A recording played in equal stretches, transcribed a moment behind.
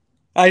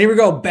All right, here we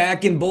go.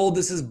 Back in bold.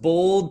 This is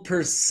Bold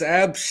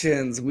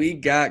Perceptions. We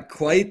got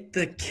quite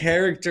the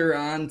character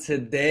on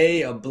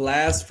today, a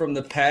blast from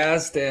the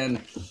past. And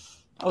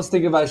I was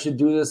thinking if I should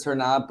do this or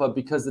not, but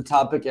because the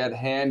topic at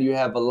hand, you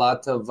have a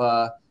lot of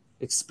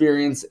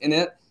experience in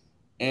it.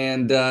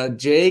 And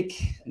Jake,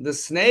 the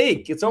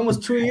snake, it's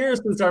almost 2 years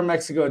since our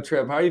Mexico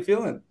trip. How are you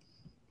feeling?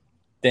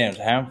 Damn,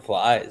 time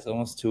flies.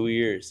 Almost 2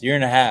 years, year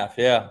and a half.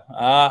 Yeah,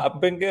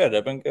 I've been good.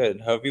 I've been good.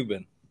 How have you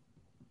been?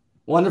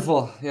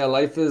 Wonderful. Yeah,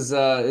 life is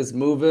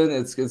moving.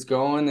 It's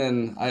going,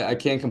 and I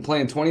can't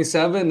complain.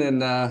 27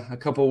 in a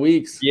couple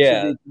weeks should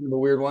Yeah, be kind of a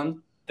weird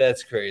one.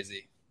 that's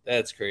crazy.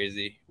 That's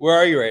crazy. Where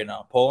are you right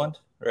now? Poland,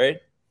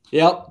 right?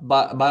 Yep,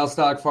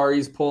 Bialstock, Far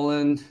East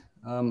Poland.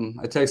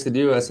 I texted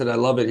you. I said I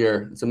love it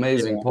here. It's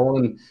amazing. Yeah.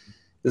 Poland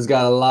has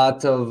got a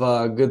lot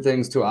of good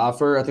things to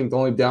offer. I think the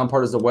only down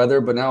part is the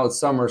weather, but now it's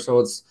summer,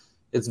 so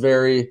it's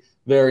very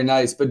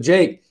nice. But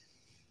Jake,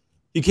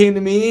 you came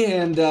to me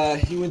and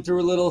you went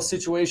through a little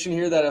situation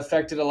here that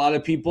affected a lot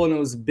of people, and it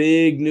was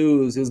big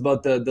news. It was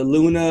about the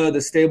Luna, the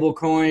stable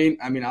coin.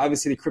 I mean,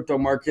 obviously the crypto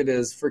market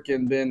has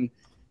freaking been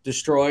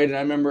destroyed. And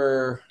I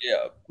remember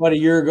Yeah. about a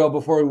year ago,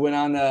 before we went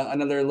on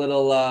another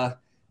little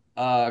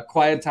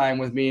quiet time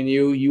with me and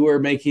you were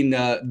making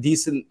a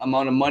decent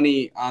amount of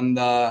money on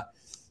the,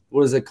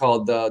 what is it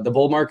called, the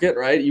bull market,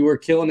 right? You were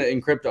killing it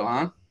in crypto,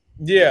 huh?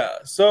 Yeah.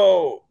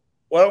 So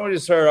why don't we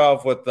just start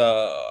off with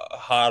the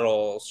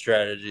hodl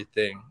strategy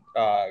thing?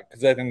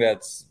 Because I think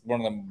that's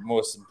one of the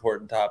most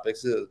important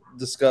topics to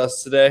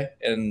discuss today,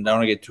 and I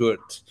want to get to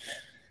it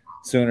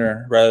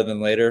sooner rather than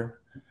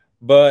later.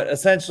 But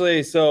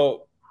essentially,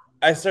 so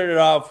I started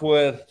off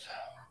with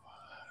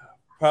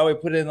probably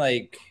put in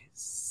like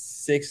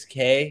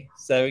 6K,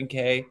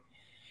 7K,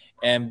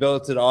 and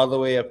built it all the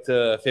way up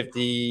to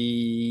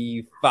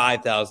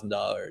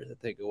 $55,000. I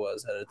think it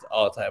was at its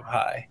all-time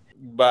high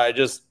by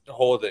just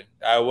holding.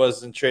 I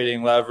wasn't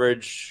trading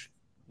leverage,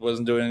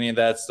 wasn't doing any of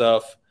that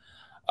stuff.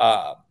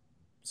 Uh,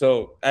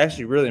 so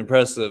actually, really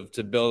impressive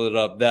to build it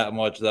up that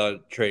much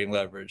without trading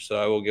leverage. So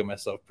I will give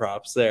myself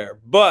props there.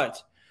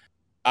 But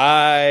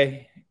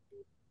I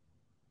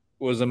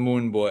was a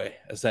moon boy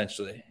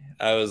essentially.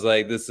 I was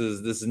like, this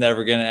is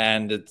never gonna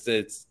end.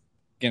 It's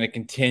gonna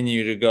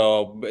continue to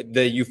go.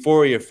 The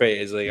euphoria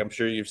phase, like I'm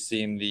sure you've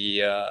seen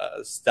the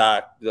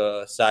stock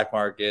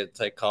market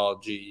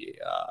psychology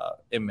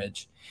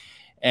image,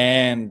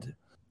 and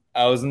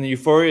I was in the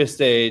euphoria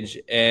stage,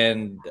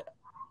 and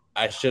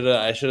I should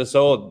have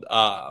sold,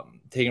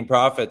 taking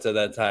profits at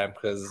that time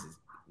because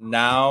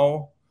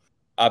now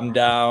I'm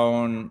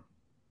down.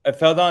 I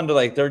fell down to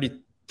like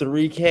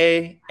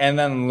 33K, and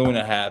then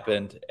Luna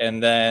happened,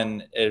 and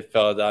then it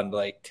fell down to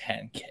like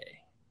 10K,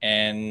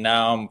 and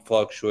now I'm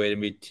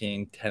fluctuating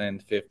between 10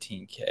 and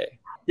 15K.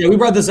 Yeah, we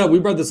brought this up. We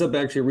brought this up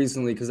actually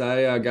recently because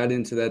I got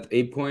into that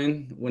ape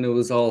coin when it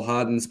was all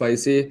hot and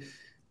spicy,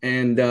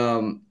 and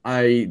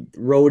I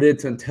rode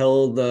it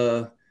until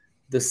the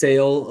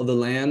sale of the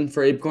land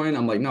for ape coin.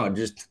 I'm like, no,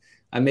 just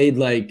I made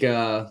like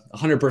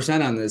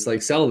 100% on this.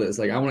 Like, sell this.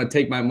 Like, I want to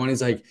take my money.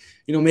 It's like,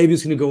 maybe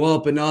it's gonna go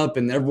up and up,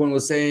 and everyone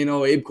was saying,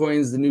 oh, ape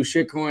coin's the new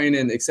shit coin,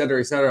 and et cetera,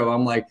 et cetera.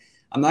 I'm like,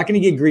 I'm not gonna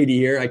get greedy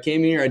here. I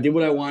came here, I did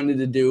what I wanted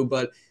to do,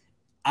 but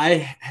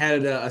I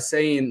had a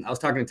saying. I was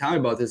talking to Tommy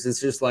about this.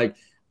 It's just like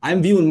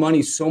I'm viewing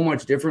money so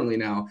much differently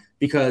now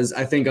because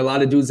I think a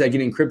lot of dudes that get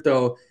in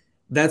crypto,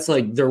 that's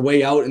like their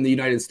way out in the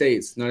United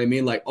States. You know what I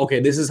mean? Like, okay,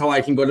 this is how I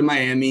can go to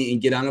Miami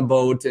and get on a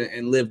boat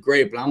and live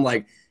great. But I'm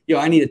like,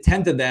 I need a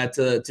tenth of that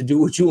to do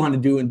what you want to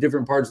do in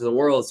different parts of the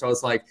world. So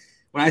it's like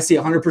when I see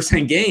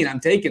 100% gain, I'm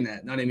taking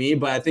that. You know what I mean?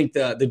 But I think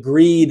the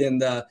greed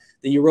and the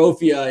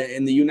Eurofia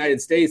in the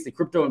United States, the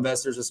crypto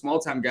investors, the small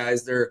time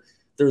guys, they're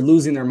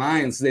losing their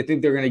minds. They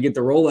think they're going to get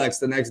the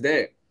Rolex the next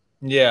day.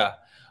 Yeah.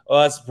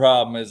 Well, that's the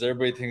problem is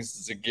everybody thinks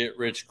it's a get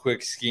rich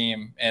quick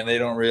scheme, and they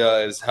don't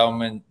realize how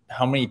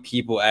many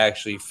people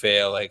actually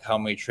fail, like how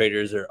many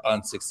traders are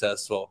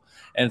unsuccessful.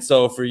 And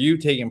so for you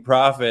taking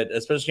profit,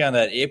 especially on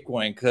that ape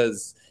coin,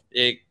 because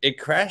it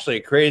crashed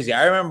like crazy.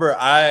 I remember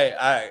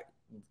I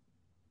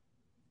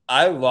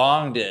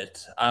longed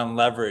it on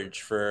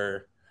leverage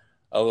for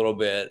a little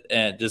bit,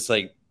 and just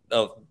like,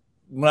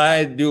 when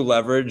I do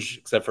leverage,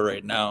 except for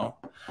right now,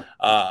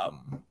 a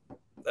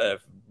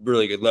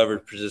really good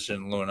leverage position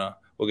in Luna.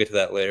 We'll get to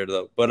that later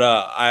though. But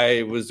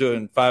I was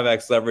doing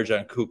 5x leverage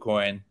on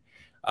KuCoin,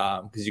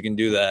 because you can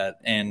do that,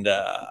 and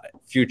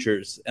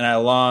futures, and I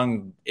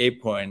longed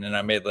ApeCoin, and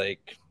I made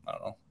like, I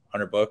don't know,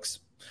 $100,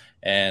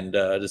 and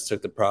just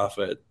took the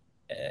profit.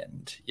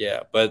 And yeah,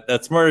 but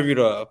that's smart of you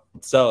to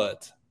sell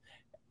it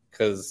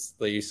because,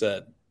 like you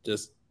said,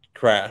 just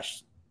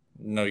crashed,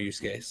 no use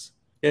case.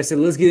 Yeah, so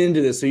let's get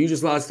into this. So you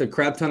just lost a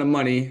crap ton of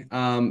money.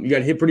 You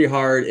got hit pretty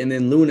hard, and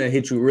then Luna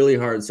hit you really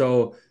hard.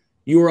 So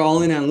you were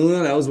all in on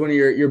Luna. That was one of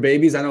your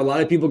babies. I know a lot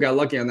of people got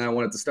lucky on that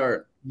one at the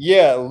start.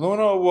 Yeah,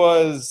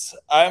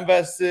 I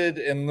invested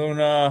in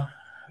Luna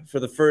for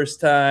the first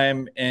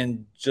time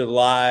in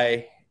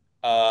July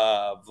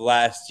of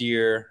last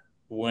year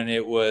when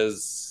it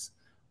was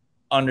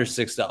under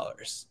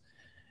 $6.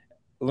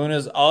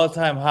 Luna's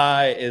all-time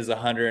high is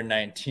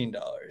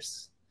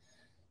 $119.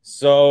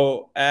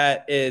 So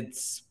at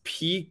its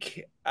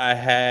peak, I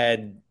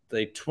had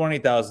like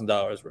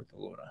 $20,000 worth of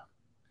Luna,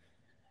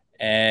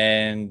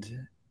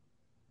 and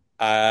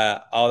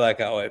all that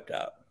got wiped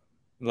out.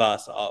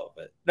 Lost all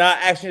of it. No,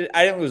 actually,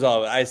 I didn't lose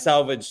all of it. I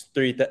salvaged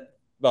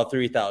about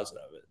 3,000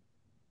 of it.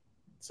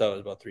 So it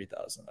was about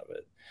 3,000 of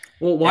it.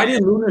 Well, why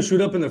did Luna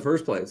shoot up in the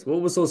first place? What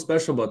was so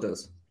special about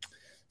this?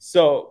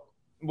 So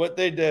what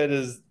they did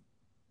is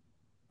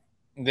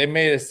they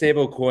made a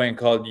stable coin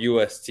called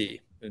UST.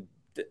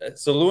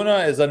 So Luna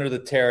is under the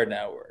Terra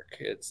network.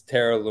 It's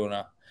Terra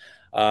Luna.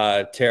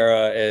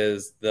 Terra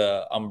is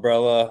the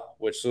umbrella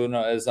which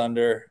Luna is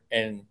under,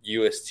 and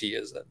UST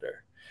is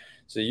under.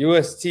 So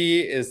UST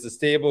is the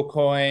stable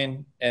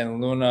coin, and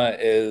Luna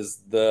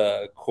is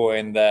the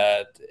coin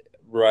that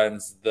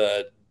runs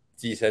the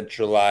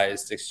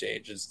decentralized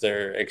exchange. It's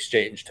their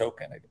exchange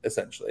token,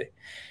 essentially.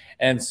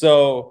 And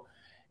so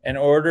in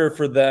order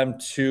for them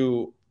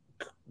to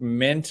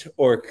mint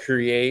or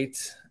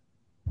create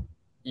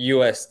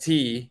UST,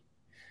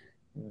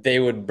 they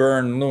would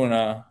burn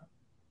Luna,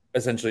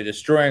 essentially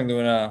destroying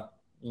Luna,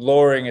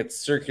 lowering its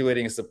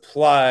circulating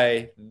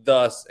supply,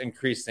 thus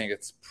increasing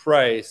its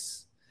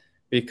price,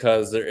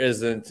 because there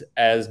isn't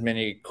as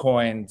many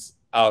coins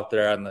out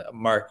there on the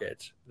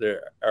market that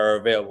are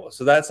available.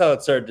 So that's how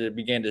it started to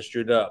begin to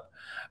shoot up.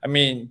 I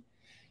mean,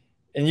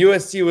 and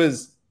UST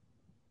was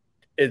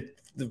it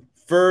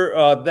for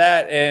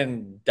that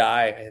and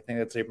DAI, I think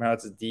that's how you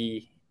pronounce it,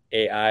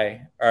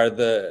 DAI, are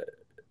the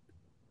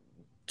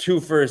two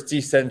first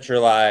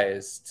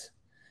decentralized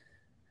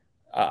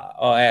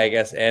I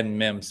guess and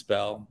MIM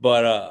spell,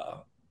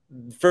 but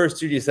first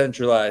two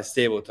decentralized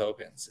stable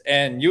tokens.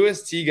 And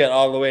UST got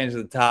all the way into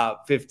the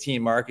top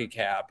 15 market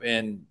cap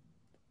in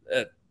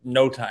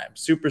no time,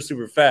 super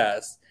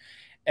fast.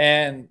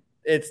 And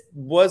it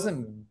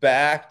wasn't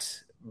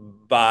backed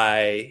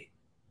by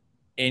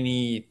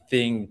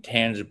anything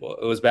tangible.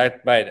 It was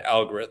backed by an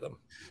algorithm.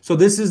 So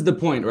this is the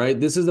point, right?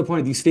 This is the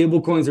point. These stable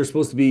coins are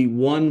supposed to be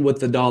one with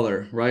the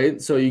dollar,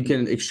 right? So you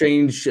can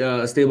exchange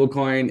a stable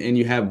coin and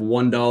you have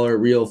 $1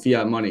 real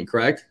fiat money,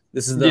 correct?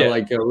 This is the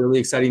like a really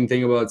exciting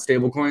thing about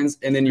stable coins.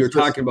 And then you're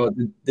talking about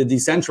the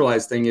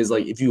decentralized thing is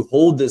like if you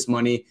hold this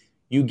money,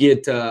 you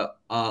get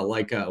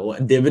like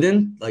a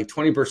dividend, like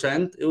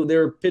 20%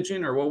 they're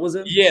pitching, or what was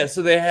it? Yeah,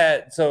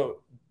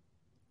 so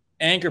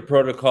Anchor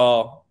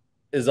Protocol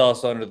is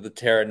also under the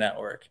Terra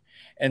network.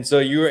 And so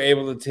you were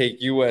able to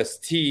take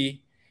UST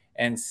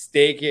and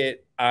stake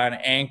it on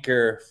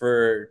Anchor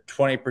for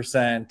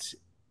 20%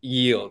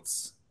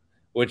 yields,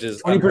 which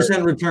is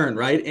 20% return,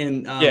 right?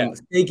 And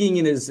staking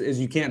it is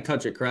you can't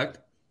touch it, correct?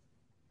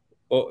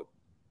 Well,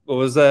 what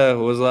was the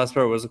last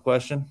part? What was the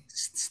question?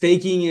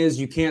 Staking is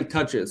you can't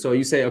touch it. So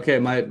you say, okay,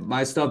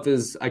 my stuff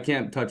is I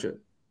can't touch it.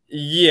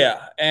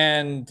 Yeah,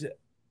 and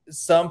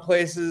some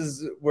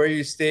places where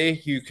you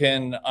stake, you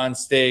can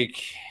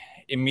unstake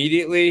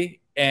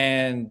immediately,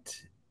 and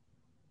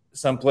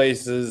some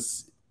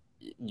places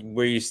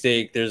where you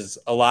stake, there's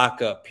a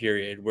lockup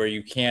period where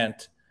you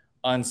can't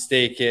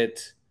unstake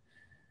it,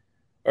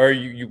 or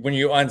when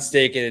you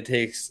unstake it, it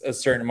takes a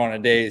certain amount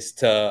of days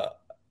to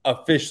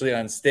officially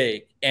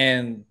unstake.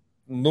 And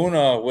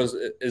Luna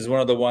is one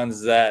of the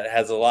ones that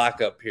has a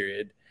lockup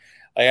period.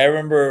 Like I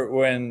remember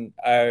when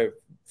I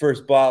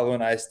first bought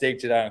Luna, I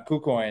staked it on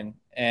KuCoin,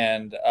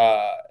 and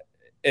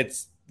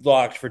it's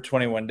locked for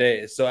 21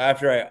 days. So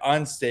after I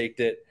unstaked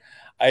it,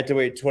 I had to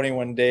wait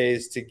 21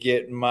 days to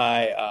get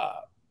my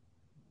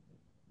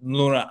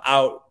Luna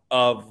out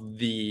of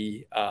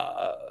the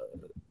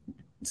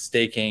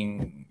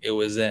staking it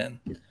was in.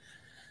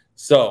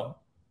 So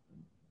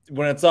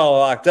when it's all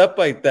locked up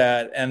like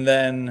that, and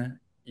then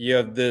you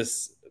have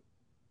this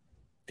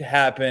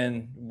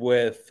happen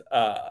with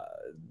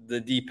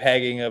the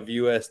depegging of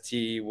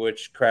UST,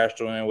 which crashed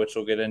Luna, which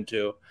we'll get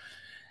into,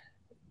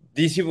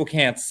 these people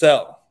can't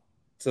sell.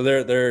 So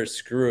they're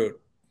screwed.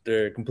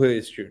 They're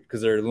completely screwed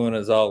because their Luna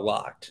is all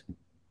locked.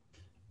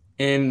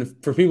 And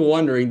for people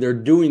wondering, they're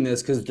doing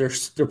this because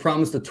they're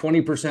promised a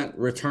 20%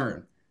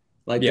 return.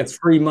 Like that's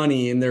free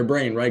money in their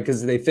brain, right?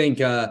 Because they think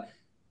the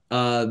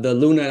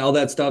Luna and all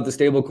that stuff, the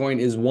stable coin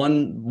is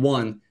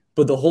one,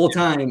 but the whole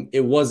time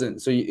it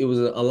wasn't. So it was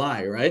a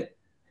lie, right?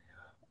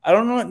 I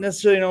don't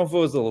necessarily know if it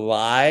was a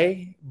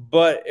lie,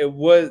 but it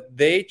was.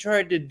 They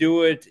tried to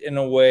do it in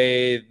a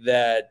way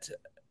that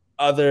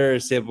other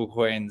stable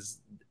coins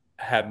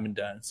haven't been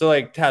done. So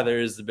like Tether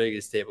is the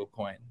biggest stable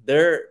coin.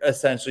 They're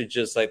essentially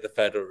just like the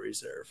Federal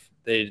Reserve.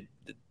 They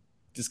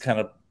just kind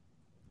of,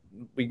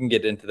 we can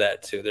get into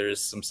that too.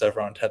 There's some stuff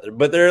around Tether,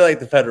 but they're like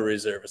the Federal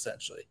Reserve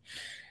essentially.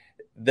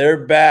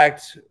 They're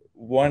backed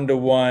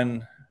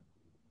 1-to-1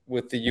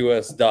 with the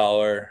US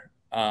dollar.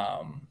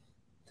 At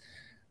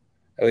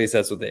least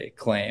that's what they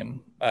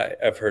claim.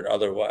 I've heard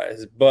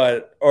otherwise,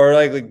 or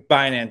like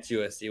Binance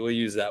USD, we'll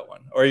use that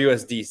one, or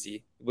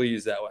USDC, we'll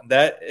use that one.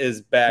 That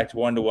is backed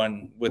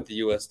 1-to-1 with the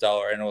US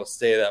dollar, and it will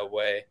stay that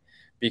way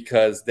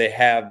because they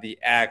have the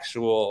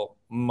actual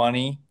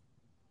money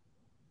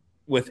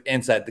with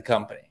inside the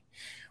company.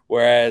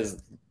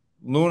 whereas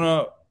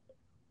Luna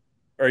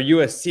or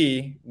UST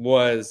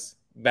was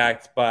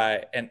backed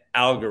by an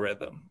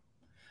algorithm.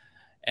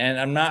 And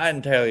I'm not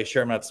entirely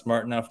sure. I'm not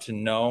smart enough to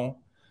know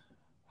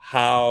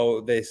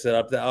how they set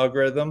up the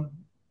algorithm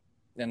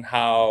and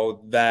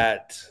how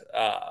it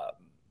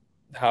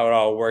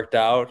all worked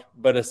out.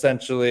 But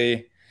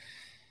essentially,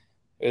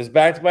 it was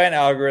backed by an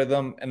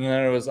algorithm, and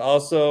then it was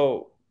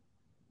also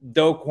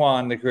Do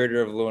Kwon, the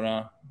creator of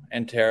Luna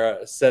and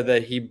Terra, said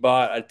that he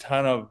bought a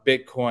ton of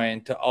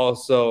Bitcoin to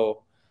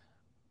also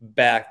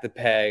back the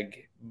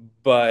peg,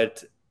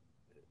 but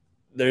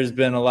there's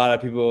been a lot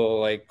of people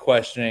like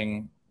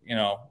questioning,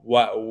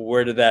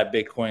 where did that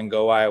Bitcoin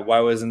go? Why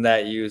wasn't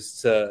that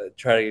used to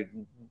try to?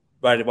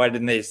 Why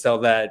didn't they sell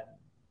that?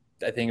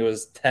 I think it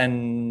was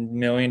 $10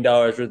 million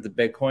worth of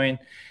Bitcoin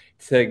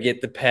to get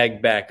the peg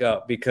back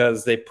up,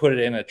 because they put it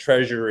in a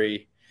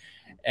treasury,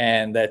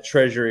 and that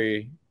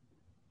treasury,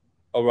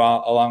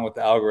 along with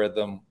the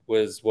algorithm,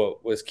 was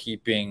what was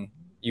keeping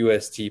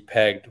UST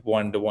pegged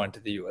 1-to-1 to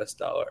the US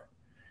dollar.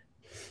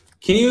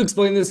 Can you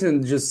explain this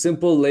in just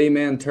simple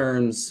layman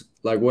terms,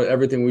 like what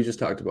everything we just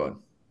talked about?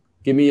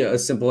 Give me a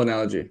simple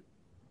analogy.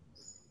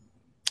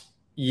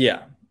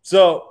 Yeah.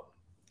 So,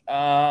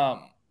 the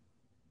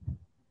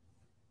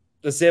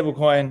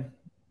stablecoin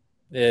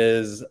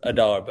is a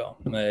dollar bill,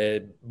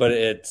 but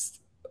it's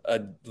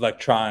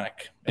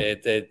electronic.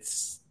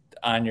 It's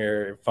on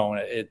your phone.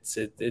 It's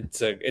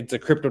a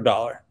crypto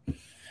dollar.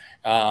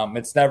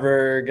 It's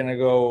never gonna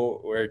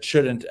go, or it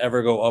shouldn't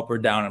ever go up or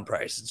down in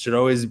price. It should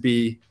always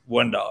be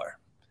 $1.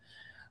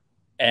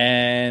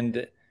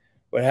 And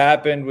what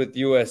happened with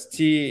UST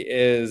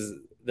is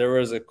there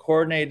was a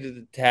coordinated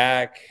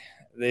attack.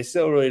 They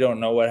still really don't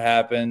know what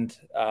happened,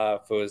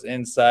 if it was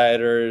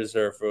insiders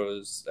or if it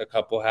was a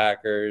couple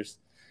hackers,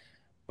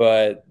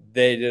 but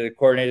they did a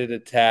coordinated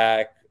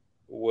attack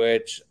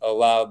which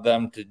allowed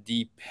them to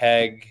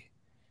depeg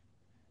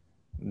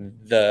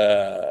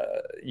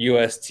the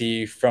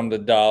UST from the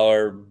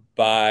dollar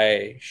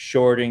by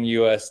shorting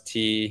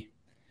UST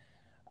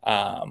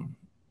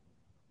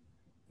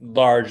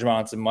large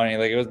amounts of money.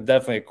 Like, it was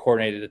definitely a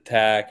coordinated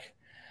attack.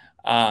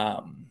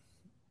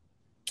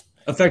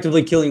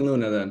 Effectively killing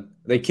Luna then.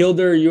 They killed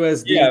their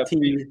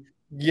USDT.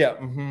 Yeah.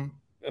 Mm-hmm.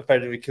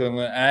 Effectively killing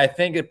Luna. And I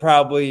think it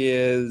probably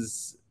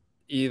is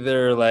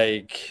either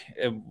like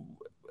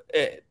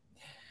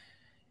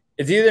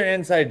it's either an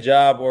inside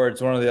job or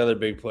it's one of the other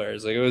big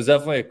players. Like, it was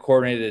definitely a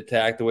coordinated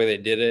attack the way they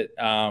did it.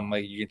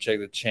 Like, you can check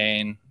the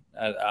chain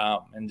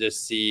and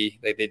just see,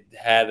 like, they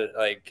had it,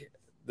 like,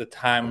 the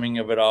timing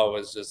of it all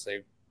was just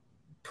like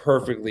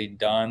perfectly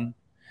done,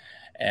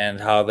 and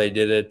how they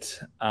did it.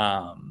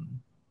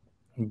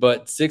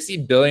 But 60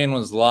 billion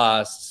was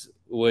lost,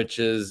 which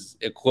is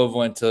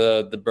equivalent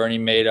to the Bernie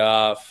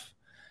Madoff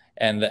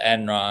and the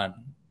Enron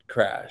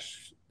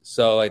crash.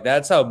 So, like,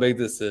 that's how big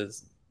this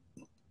is.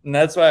 And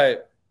that's why,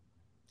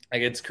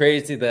 like, it's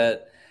crazy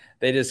that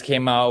they just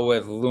came out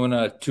with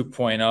Luna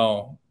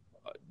 2.0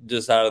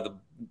 just out of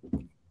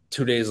the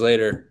 2 days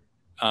later,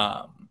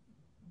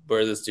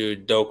 where this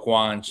dude, Do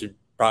Kwon, should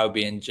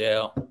probably be in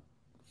jail.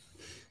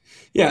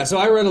 Yeah, so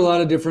I read a lot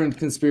of different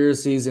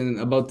conspiracies and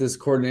about this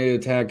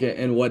coordinated attack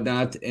and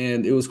whatnot,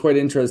 and it was quite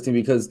interesting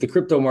because the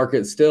crypto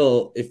market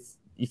still,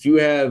 if you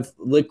have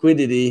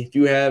liquidity, if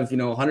you have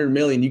 100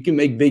 million, you can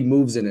make big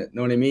moves in it.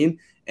 Know what I mean?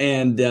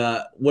 And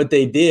what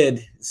they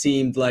did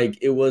seemed like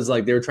it was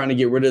like they were trying to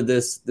get rid of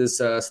this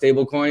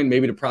stable coin,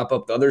 maybe to prop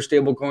up the other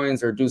stable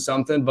coins or do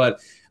something.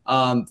 But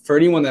for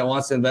anyone that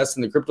wants to invest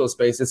in the crypto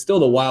space, it's still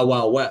the wild,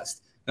 wild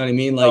west. You know what I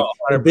mean? Like,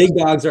 the big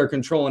dogs are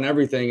controlling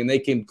everything, and they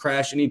can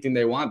crash anything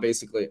they want,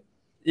 basically.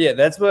 Yeah,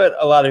 that's what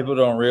a lot of people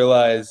don't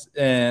realize,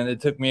 and it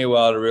took me a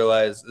while to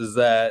realize, is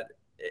that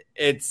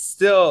it's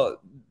still,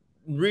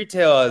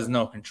 retail has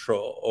no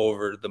control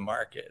over the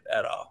market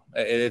at all.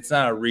 It's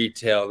not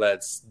retail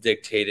that's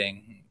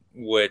dictating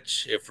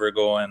if we're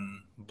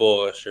going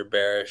bullish or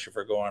bearish, if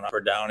we're going up or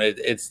down.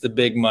 It's the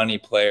big money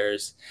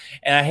players.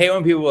 And I hate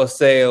when people will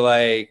say,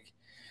 like,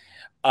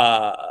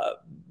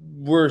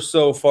 we're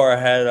so far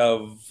ahead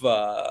of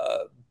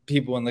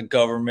people in the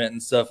government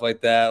and stuff like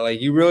that. Like,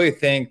 you really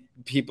think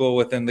people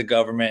within the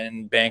government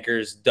and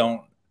bankers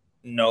don't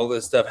know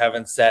this stuff,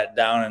 haven't sat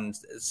down and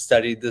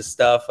studied this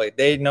stuff? Like,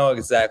 they know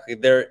exactly.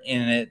 They're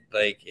in it.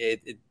 Like,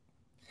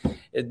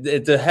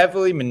 it's a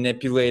heavily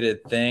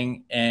manipulated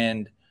thing.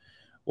 And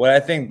what I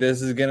think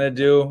this is going to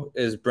do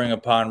is bring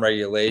upon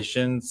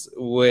regulations,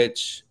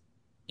 which,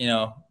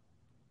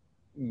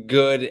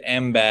 good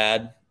and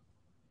bad.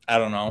 I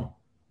don't know.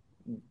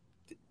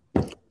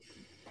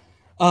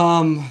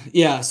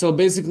 Yeah, so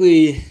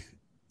basically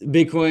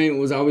Bitcoin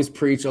was always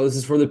preached, oh, this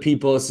is for the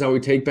people, this is how we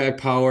take back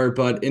power.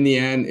 But in the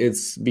end,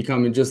 it's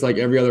becoming just like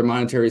every other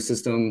monetary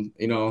system,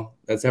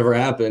 that's ever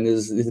happened,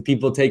 is the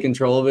people take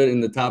control of it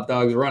and the top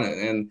dogs run it.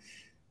 And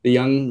the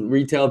young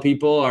retail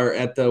people are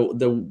at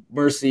the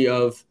mercy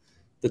of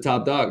the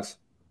top dogs.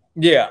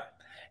 Yeah.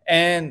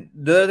 And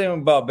the other thing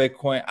about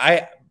Bitcoin,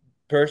 I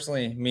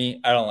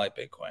don't like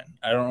Bitcoin.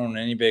 I don't own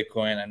any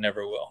Bitcoin. I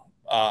never will.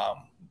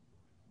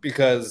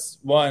 because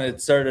one,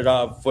 it started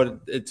off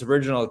what its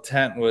original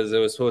intent was. It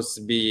was supposed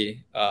to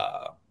be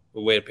a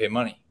way to pay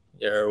money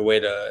or a way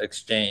to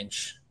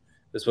exchange.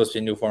 It was supposed to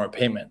be a new form of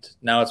payment.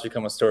 Now it's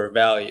become a store of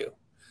value,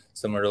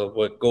 similar to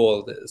what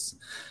gold is.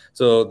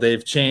 So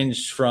they've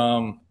changed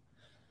from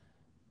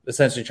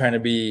essentially trying to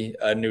be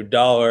a new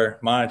dollar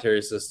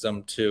monetary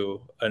system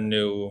to a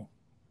new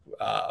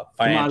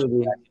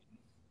financial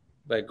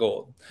like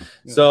gold.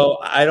 Yeah. So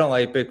I don't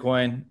like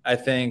Bitcoin. I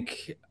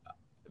think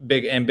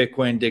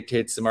Bitcoin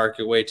dictates the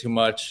market way too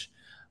much.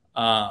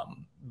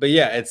 But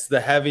yeah, it's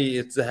the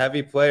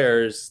heavy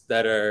players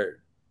that are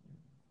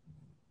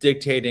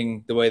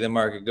dictating the way the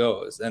market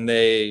goes, and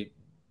they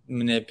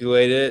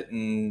manipulate it,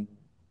 and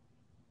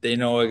they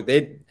know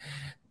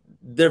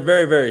they're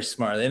very, very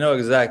smart. They know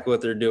exactly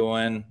what they're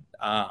doing.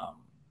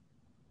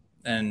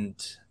 And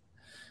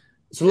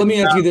so let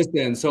me ask you this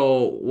then.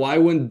 So why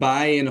wouldn't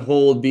buy and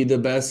hold be the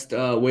best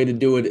way to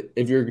do it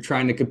if you're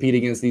trying to compete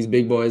against these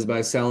big boys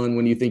by selling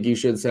when you think you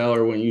should sell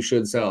or when you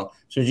should sell?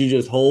 Should you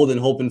just hold and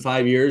hope in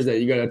 5 years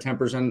that you got a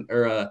 10%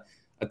 or a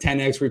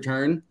 10x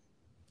return?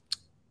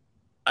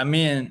 I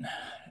mean,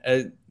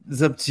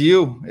 it's up to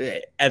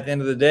you. At the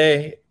end of the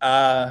day,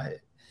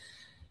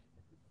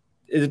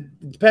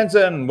 it depends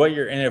on what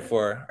you're in it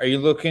for. Are you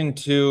looking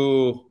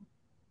to,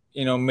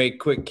 make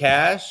quick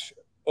cash,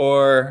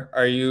 or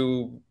are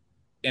you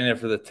in it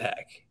for the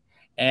tech?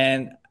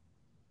 And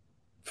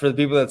for the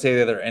people that say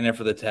that they're in it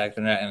for the tech,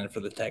 they're not in it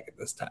for the tech at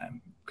this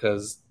time,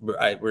 because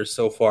we're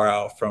so far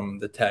out from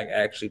the tech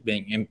actually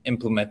being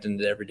implemented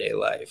into everyday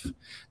life.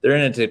 They're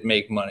in it to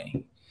make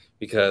money,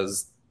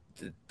 because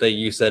like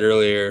you said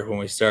earlier when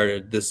we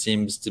started, this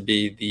seems to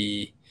be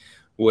the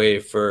way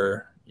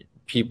for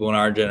people in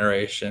our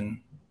generation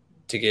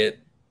to get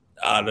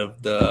out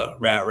of the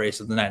rat race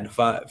of the 9 to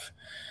 5.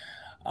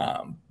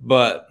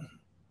 But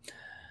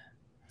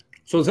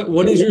so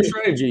what is your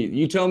strategy?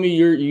 You tell me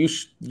you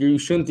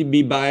shouldn't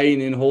be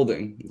buying and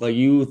holding. Like,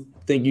 you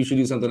think you should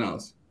do something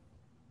else?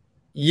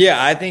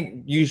 Yeah, I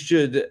think you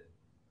should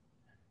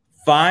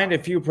find a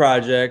few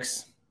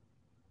projects.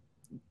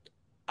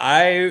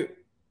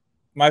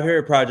 My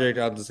favorite project,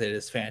 I'll just say it,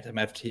 is Phantom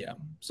FTM.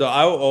 So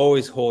I will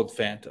always hold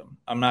Phantom.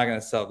 I'm not going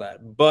to sell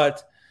that.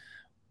 But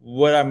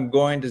what I've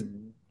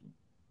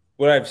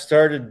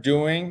started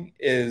doing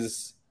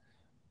is,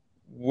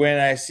 when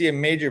I see a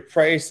major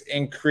price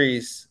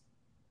increase,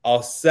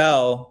 I'll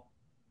sell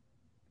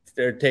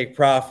or take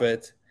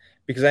profit,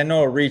 because I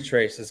know a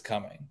retrace is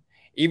coming.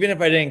 Even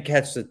if I didn't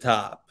catch the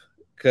top,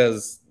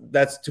 because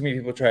that's too many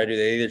people try to do.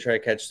 They either try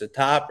to catch the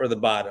top or the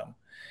bottom,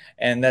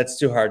 and that's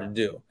too hard to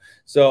do.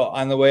 So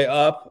on the way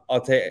up,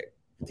 I'll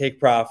take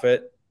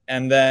profit,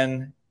 and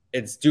then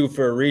it's due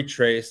for a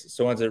retrace.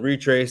 So once it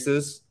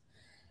retraces,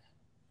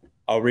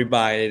 I'll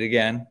rebuy it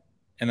again,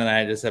 and then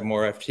I just have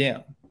more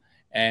FTM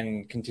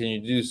and continue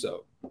to do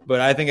so.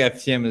 But I think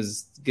FTM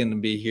is going to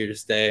be here to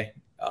stay.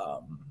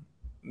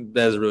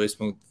 That's a really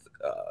smooth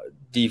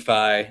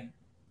DeFi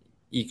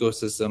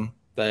ecosystem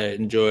that I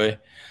enjoy.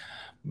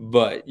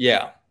 But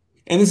yeah.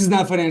 And this is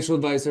not financial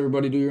advice.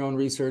 Everybody do your own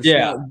research.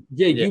 Yeah.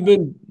 Jake, you've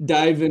been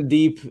diving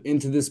deep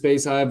into this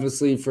space,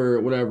 obviously, for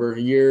whatever, a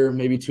year,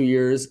 maybe 2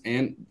 years.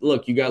 And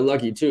look, you got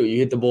lucky too. You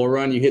hit the bull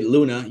run, you hit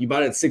Luna, you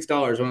bought it at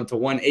 $6, went up to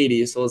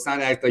 180. So let's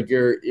not act like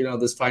you're,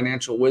 this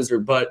financial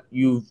wizard, but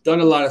you've done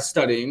a lot of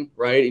studying,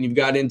 right? And you've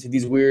got into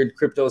these weird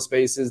crypto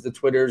spaces, the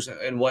Twitters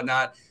and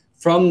whatnot.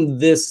 From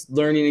this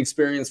learning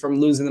experience, from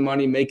losing the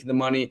money, making the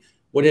money,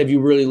 what have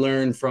you really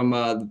learned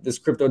from this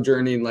crypto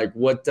journey? And like,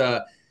 what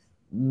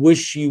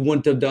wish you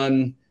wouldn't have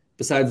done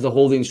besides the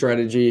holding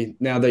strategy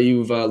now that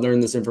you've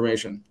learned this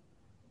information?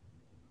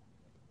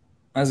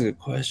 That's a good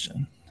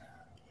question.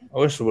 I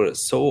wish I would have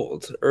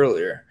sold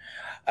earlier.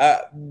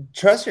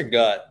 Trust your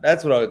gut.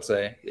 That's what I would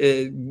say. At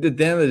the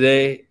end of the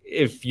day,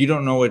 if you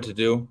don't know what to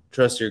do,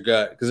 trust your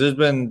gut. Because there's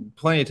been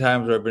plenty of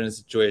times where I've been in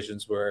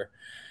situations where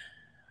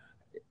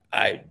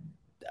I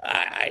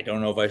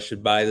don't know if I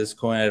should buy this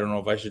coin. I don't know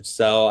if I should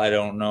sell. I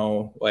don't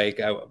know.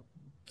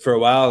 For a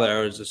while there,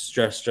 I was just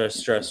stressed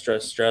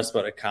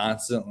about it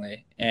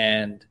constantly.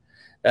 And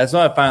that's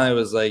when I finally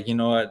was like, you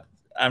know what?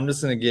 I'm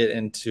just going to get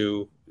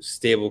into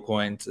stable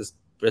coins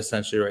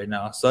essentially right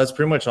now. So that's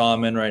pretty much all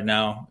I'm in right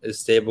now is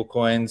stable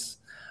coins.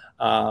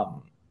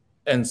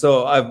 And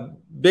so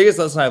biggest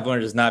lesson I've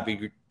learned is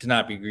to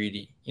not be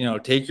greedy.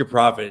 Take your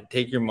profit,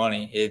 take your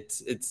money.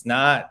 It's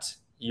not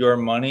your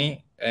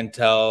money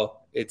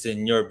until it's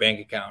in your bank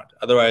account.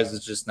 Otherwise,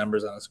 it's just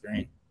numbers on the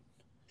screen.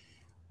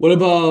 What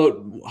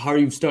about how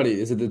you've studied?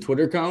 Is it the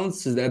Twitter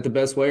accounts? Is that the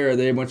best way? Or are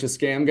they a bunch of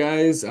scam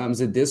guys?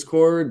 Is it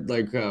Discord?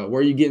 Where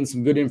are you getting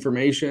some good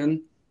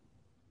information?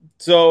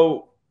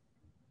 So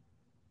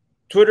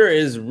Twitter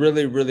is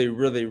really, really,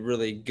 really,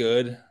 really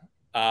good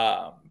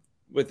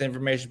with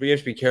information, but you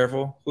have to be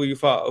careful who you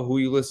follow, who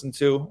you listen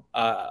to.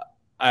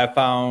 I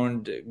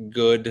found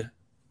good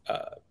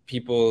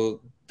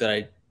people that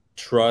I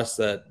trust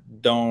that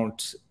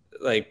don't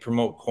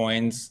promote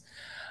coins.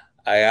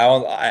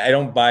 I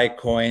don't buy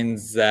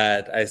coins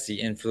that I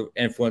see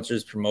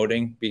influencers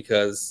promoting,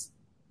 because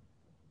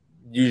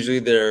usually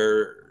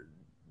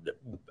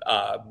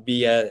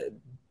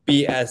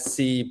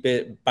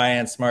BSC,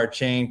 Binance Smart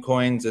Chain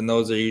coins, and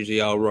those are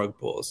usually all rug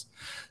pulls.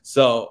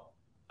 So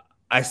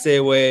I stay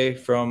away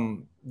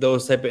from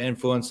those type of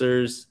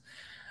influencers.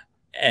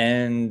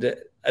 And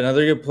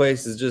another good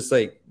place is just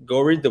like go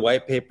read the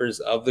white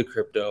papers of the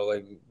crypto,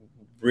 like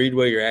read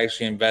what you're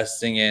actually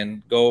investing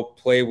in. Go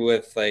play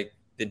with like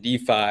the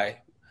DeFi,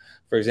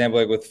 for example,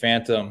 like with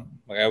Phantom.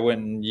 Like I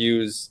wouldn't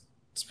use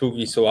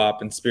Spooky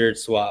Swap and Spirit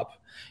Swap,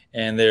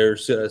 and they're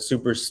a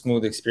super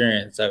smooth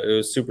experience. It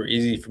was super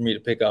easy for me to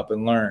pick up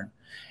and learn.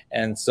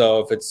 And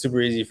so if it's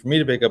super easy for me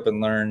to pick up and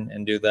learn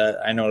and do that,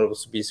 I know it will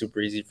be super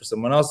easy for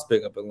someone else to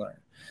pick up and learn.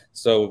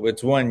 So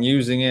it's one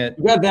using it.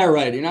 You got that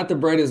right. You're not the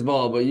brightest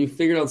bulb, but you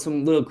figured out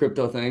some little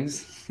crypto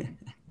things.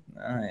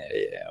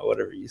 Yeah,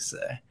 whatever you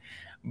say.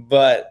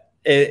 But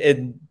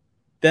it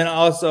then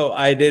also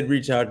I did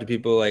reach out to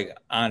people like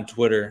on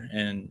Twitter,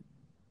 and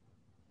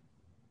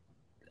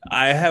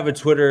I have a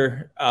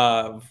Twitter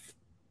but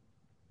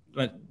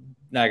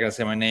not gonna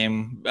say my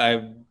name.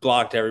 I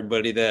blocked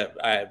everybody that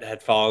I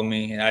had followed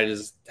me, and I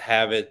just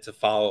have it to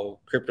follow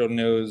crypto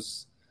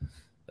news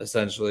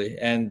essentially.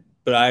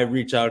 But I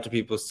reach out to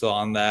people still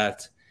on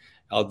that.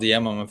 I'll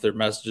DM them if their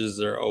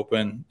messages are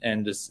open,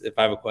 and just if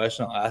I have a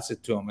question, I'll ask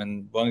it to them.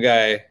 And one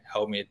guy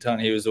helped me a ton.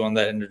 He was the one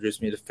that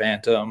introduced me to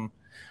Phantom.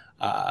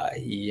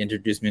 He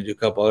introduced me to a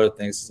couple other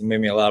things. He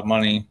made me a lot of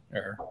money,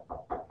 or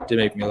did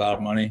make me a lot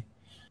of money.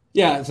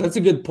 Yeah, so that's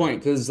a good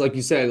point because, like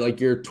you said, like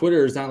your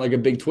Twitter is not like a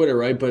big Twitter,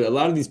 right? But a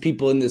lot of these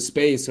people in this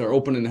space are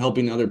open and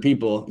helping other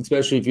people,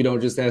 especially if you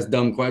don't just ask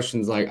dumb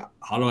questions like,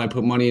 how do I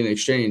put money in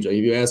exchange? Like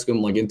if you ask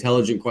them like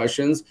intelligent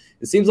questions,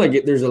 it seems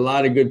like there's a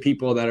lot of good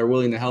people that are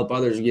willing to help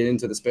others get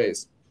into the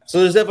space.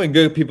 So there's definitely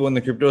good people in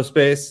the crypto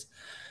space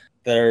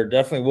that are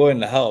definitely willing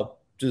to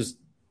help. Just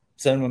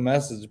send them a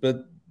message,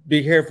 but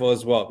be careful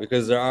as well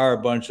because there are a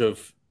bunch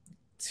of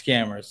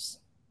scammers,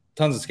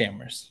 tons of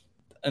scammers,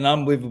 an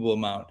unbelievable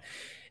amount.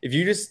 If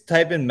you just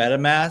type in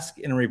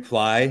MetaMask and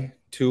reply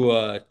to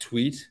a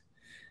tweet,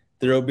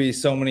 there will be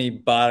so many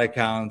bot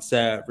accounts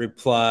that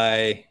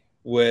reply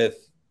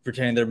with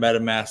pretending they're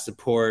MetaMask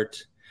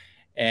support,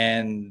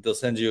 and they'll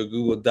send you a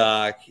Google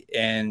Doc.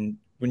 And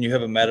when you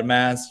have a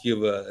MetaMask,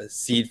 you have a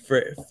seed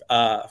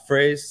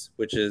phrase,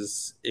 which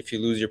is if you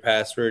lose your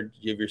password,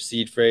 you have your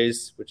seed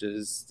phrase, which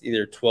is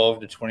either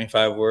 12 to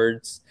 25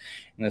 words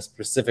in a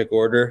specific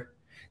order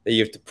that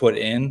you have to put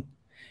in.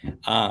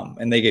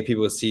 And they get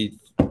people to seed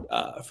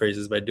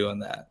phrases by doing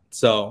that.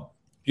 So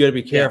you got to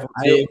be careful.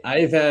 Yeah,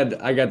 I got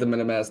the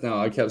MetaMask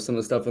now. I kept some of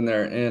the stuff in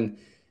there, and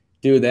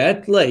dude,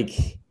 that like,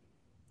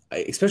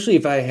 especially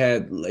if I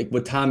had like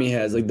what Tommy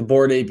has, like the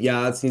Bored Ape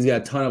Yachts, he's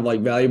got a ton of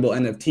like valuable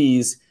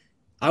NFTs.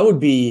 I would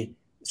be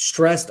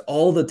stressed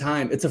all the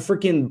time. It's a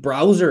freaking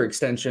browser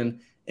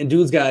extension, and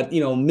dude's got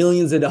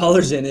millions of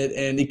dollars in it,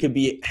 and it could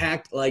be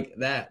hacked like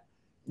that.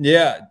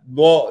 Yeah,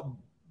 well,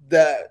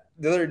 the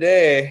other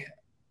day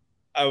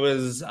I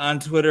was on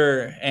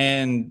Twitter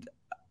and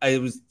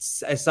I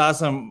saw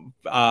some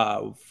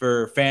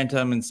for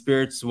Phantom and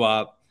Spirit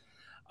Swap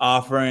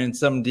offering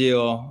some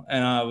deal,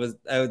 and I was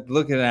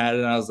looking at it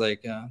and I was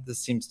like, this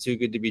seems too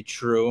good to be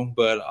true,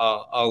 but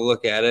I'll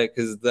look at it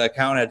because the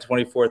account had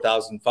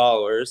 24,000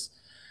 followers,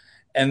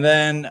 and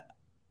then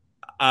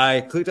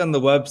I clicked on the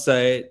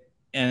website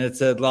and it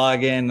said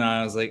log in, and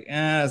I was like,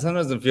 something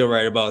doesn't feel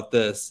right about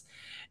this,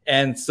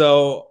 and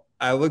so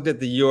I looked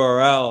at the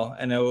URL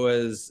and it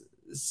was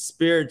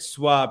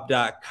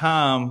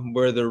spiritswap.com,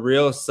 where the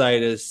real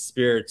site is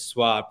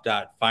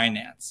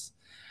spiritswap.finance.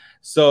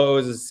 So it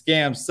was a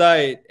scam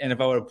site, and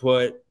if I would have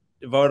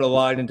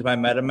logged into my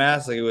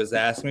MetaMask like it was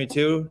asking me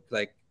to,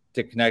 like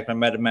to connect my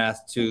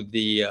MetaMask to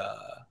the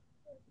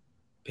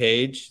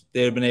page,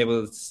 they'd have been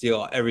able to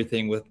steal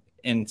everything with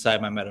inside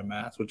my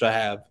MetaMask, which I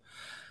have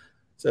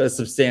a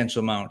substantial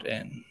amount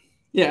in.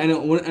 Yeah, I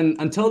know. And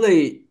until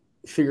they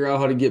figure out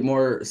how to get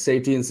more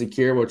safety and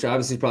secure, which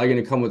obviously is probably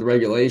going to come with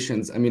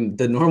regulations. I mean,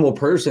 the normal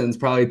person's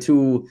probably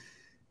too,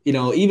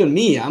 even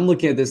me, I'm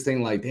looking at this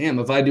thing like, damn,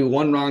 if I do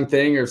one wrong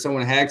thing or if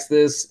someone hacks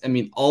this, I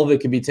mean, all of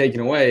it could be taken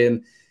away.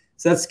 And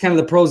so that's kind of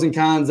the pros and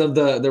cons of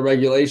the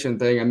regulation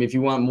thing. I mean, if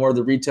you want more of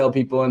the retail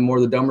people and more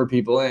of the dumber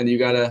people in, you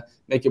got to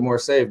make it more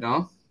safe,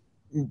 no?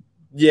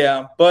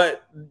 Yeah,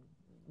 but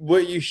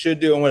what you should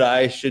do and what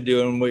I should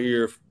do and what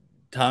your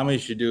Tommy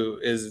should do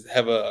is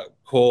have a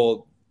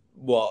cold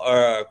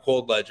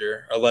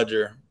ledger, a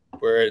ledger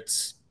where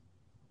it's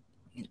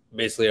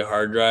basically a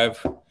hard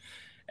drive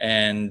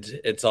and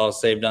it's all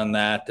saved on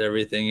that.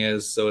 Everything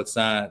is, so it's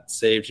not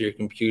saved to your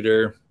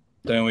computer.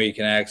 The only way you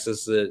can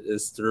access it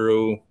is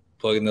through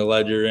plugging the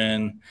ledger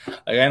in.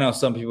 Like I know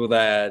some people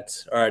that,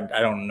 or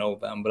I don't know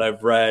them, but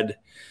I've read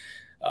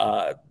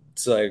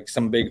it's like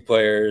some big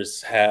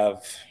players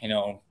have,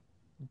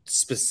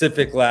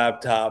 specific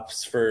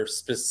laptops for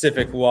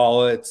specific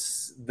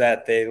wallets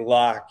that they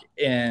lock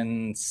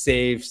in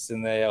safes,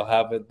 and they'll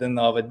have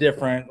a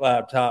different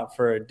laptop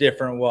for a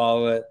different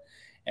wallet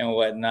and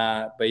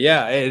whatnot. But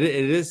yeah, it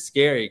is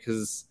scary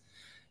because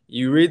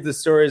you read the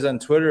stories on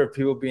Twitter of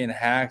people being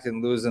hacked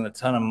and losing a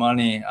ton of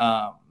money.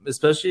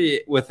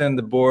 especially within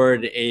the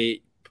Bored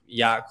Ape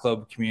Yacht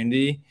Club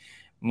community,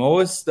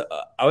 most,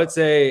 I would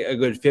say a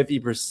good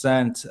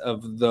 50%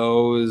 of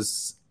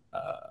those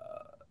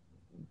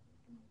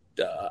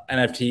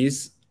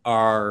NFTs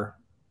are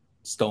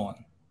stolen.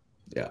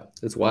 Yeah,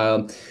 it's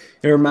wild.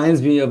 It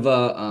reminds me of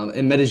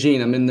in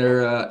Medellin. I'm in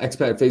their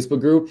expat Facebook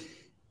group,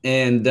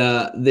 and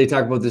they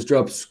talk about this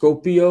drug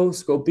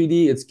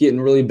Scopid. It's getting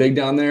really big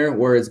down there,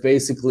 where it's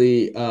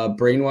basically a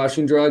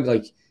brainwashing drug.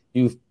 Like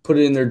you put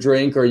it in their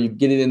drink or you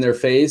get it in their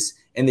face,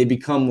 and they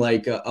become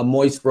like a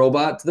moist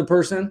robot to the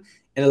person.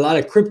 And a lot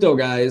of crypto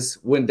guys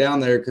went down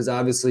there because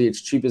obviously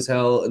it's cheap as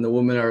hell, and the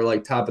women are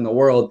like top in the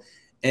world,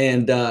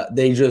 and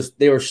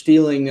they were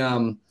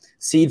stealing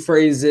seed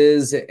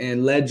phrases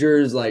and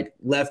ledgers like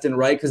left and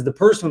right because the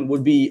person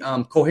would be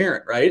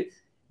coherent, right?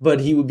 But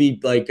he would be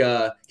like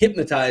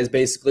hypnotized.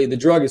 Basically, the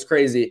drug is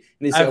crazy,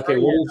 and he said, "Okay,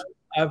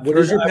 what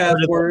is your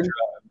password?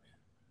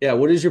 Yeah,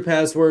 what is your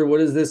password?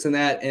 What is this and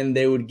that?" And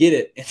they would get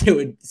it, and they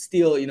would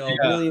steal,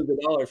 millions of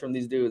dollars from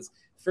these dudes.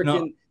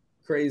 Freaking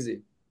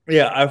crazy.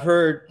 Yeah, I've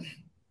heard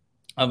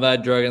of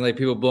that drug and like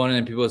people blowing it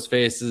in people's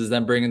faces,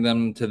 then bringing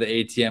them to the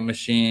ATM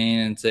machine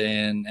and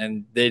saying,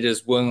 and they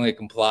just willingly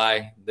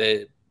comply.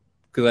 Because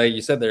like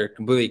you said, they're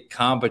completely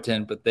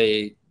competent, but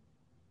they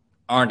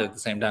aren't at the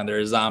same time. They're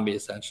a zombie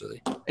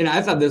essentially. And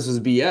I thought this was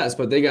BS,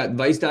 but they got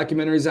Vice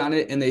documentaries on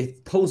it, and they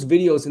post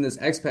videos in this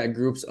expat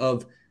groups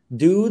of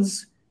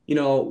dudes,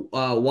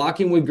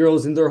 walking with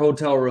girls in their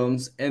hotel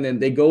rooms, and then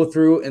they go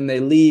through and they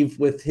leave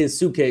with his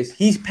suitcase.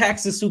 He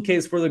packs the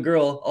suitcase for the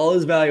girl, all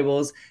his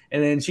valuables,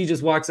 and then she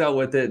just walks out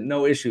with it,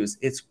 no issues.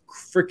 It's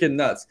freaking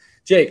nuts.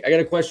 Jake, I got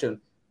a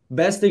question.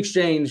 Best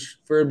exchange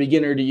for a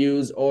beginner to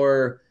use,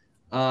 or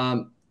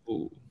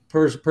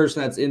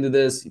person that's into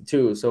this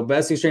too? So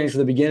best exchange for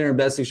the beginner and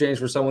best exchange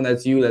for someone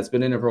that's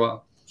been in it for a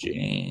while.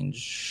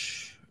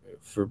 Exchange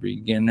for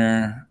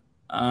beginner.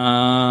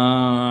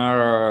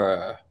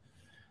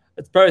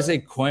 I'd probably say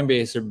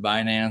Coinbase or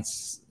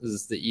Binance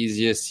is the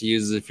easiest to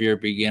use if you're a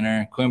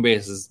beginner.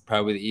 Coinbase is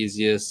probably the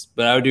easiest,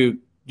 but I would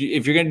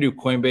if you're going to do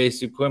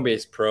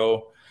Coinbase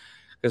Pro,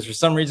 because for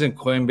some reason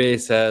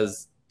Coinbase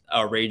has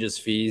outrageous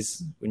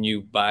fees when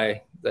you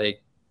buy.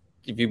 Like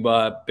if you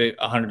bought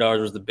 $100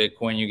 worth of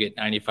Bitcoin, you get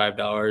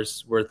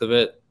 $95 worth of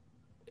it.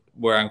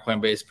 Where on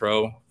Coinbase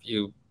Pro, if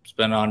you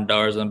spend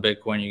 $100 on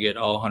Bitcoin, you get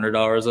all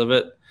 $100 of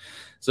it.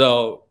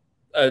 So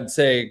I'd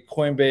say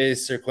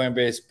Coinbase or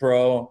Coinbase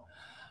Pro.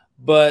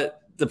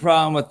 But the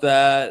problem with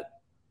that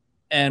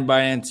and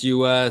Binance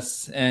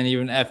US and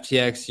even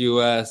FTX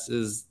US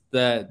is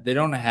that they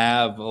don't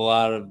have a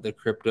lot of the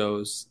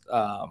cryptos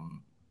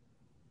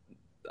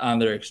on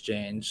their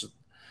exchange.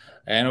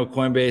 I know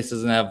Coinbase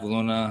doesn't have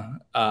Luna.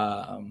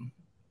 Coinbase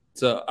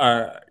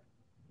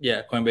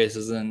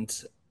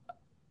isn't.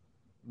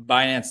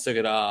 Binance took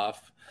it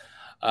off.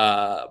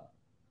 I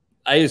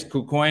use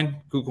KuCoin.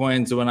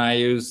 KuCoin's the one I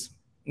use.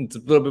 It's a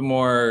little bit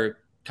more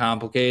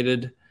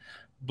complicated,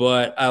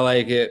 but I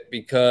like it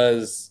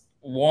because,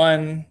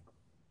 one,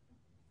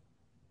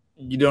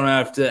 you don't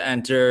have to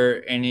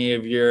enter any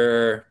of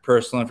your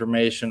personal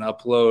information,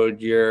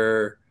 upload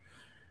your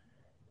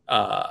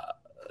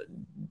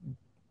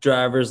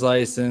driver's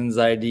license,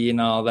 ID, and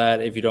all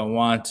that if you don't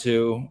want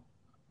to,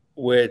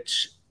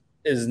 which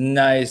is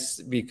nice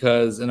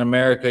because in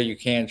America you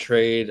can't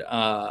trade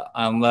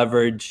on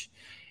leverage,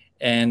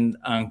 and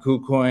on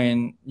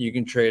KuCoin you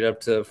can trade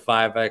up to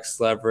 5x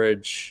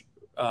leverage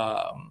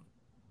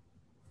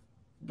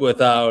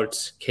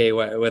without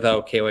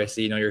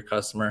KYC, your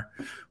customer,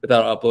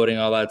 without uploading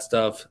all that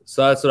stuff.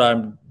 So that's what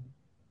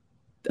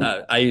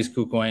I use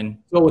KuCoin.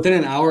 So within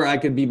an hour I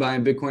could be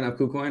buying Bitcoin off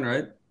KuCoin,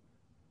 right?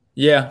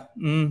 Yeah.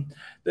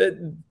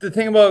 The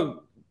thing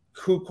about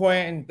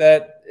KuCoin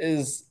that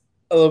is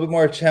a little bit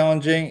more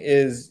challenging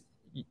is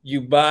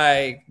you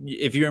buy,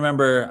 if you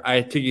remember,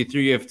 I took you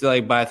through, you have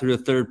to buy through a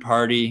third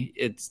party.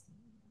 It's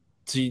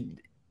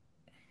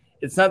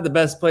not the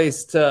best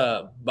place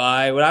to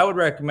buy. What I would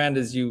recommend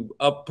is you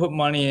put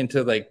money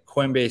into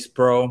Coinbase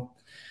Pro,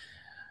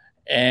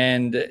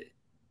 and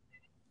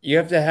you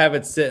have to have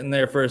it sitting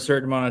there for a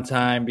certain amount of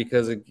time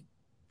because it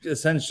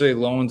essentially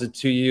loans it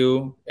to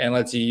you and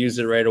lets you use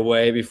it right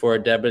away before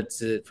it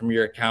debits it from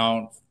your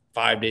account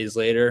 5 days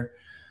later.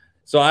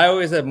 So I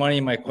always have money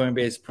in my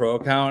Coinbase Pro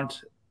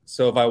account.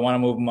 So if I want to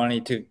move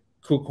money to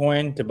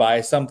KuCoin to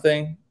buy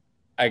something,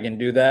 I can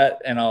do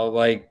that, and I'll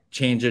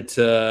change it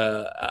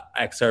to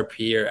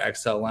XRP or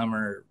XLM,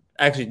 or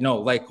actually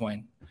no,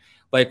 Litecoin.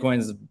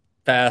 Litecoin's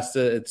fast.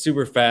 It's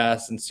super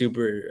fast and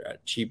super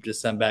cheap to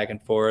send back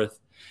and forth.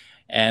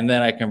 And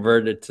then I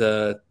convert it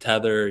to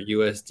Tether,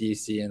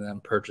 USDC, and then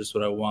purchase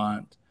what I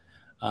want.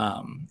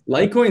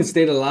 Litecoin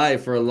stayed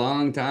alive for a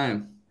long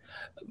time.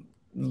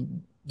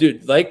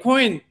 Dude,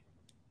 Litecoin,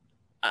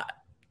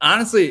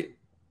 honestly,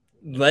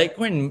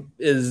 Litecoin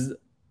is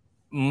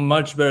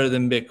much better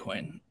than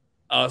Bitcoin.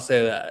 I'll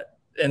say that.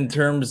 In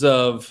terms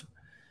of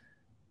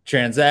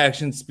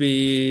transaction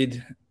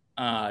speed,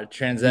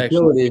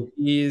 transaction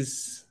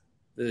fees,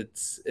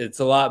 it's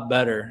a lot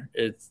better.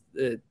 It's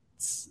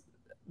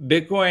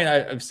Bitcoin,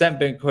 I've sent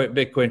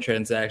Bitcoin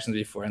transactions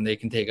before, and they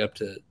can take up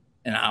to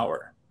an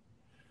hour.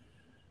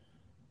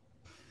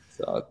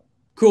 So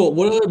cool.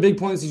 What other big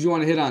points did you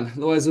want to hit on?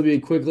 Otherwise, it'll be a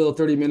quick little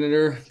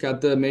 30-minute. Got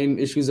the main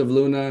issues of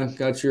Luna.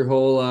 Got your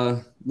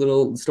whole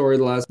little story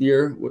the last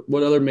year.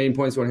 What other main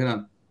points do you want to hit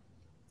on?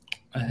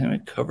 I think I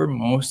covered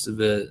most of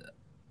it.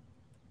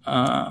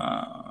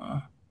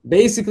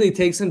 Basically,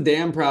 take some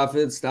damn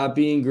profits. Stop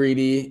being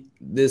greedy.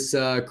 This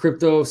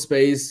crypto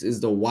space is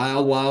the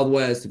wild, wild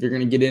west. If you're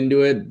going to get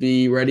into it,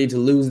 be ready to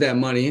lose that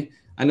money.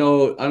 I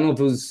don't know if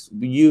it was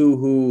you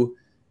who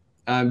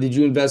did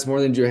you invest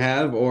more than you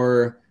have,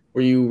 or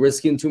were you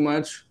risking too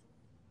much?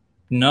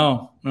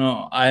 No.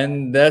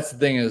 And that's the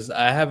thing is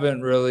I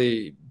haven't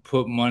really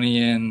put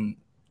money in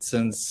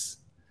since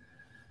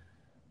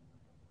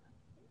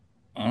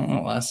I don't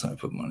know last time I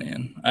put money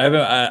in. I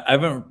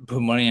haven't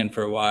put money in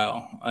for a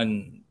while.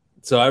 And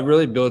so I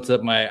really built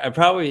up I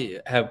probably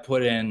have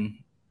put in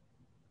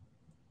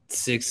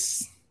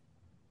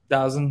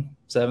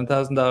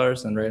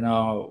 $7,000. And right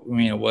now, I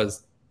mean, it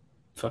was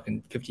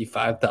fucking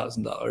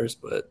 $55,000,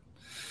 but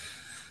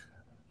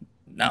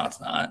now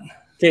it's not.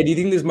 Okay, do you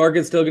think this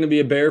market's still going to be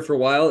a bear for a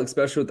while,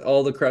 especially with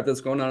all the crap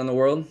that's going on in the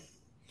world?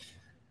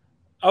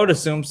 I would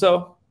assume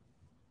so.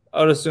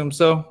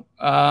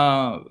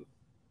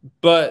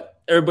 But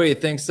everybody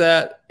thinks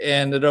that,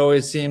 and it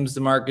always seems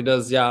the market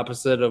does the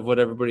opposite of what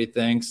everybody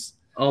thinks.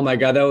 Oh my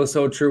God, that was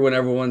so true when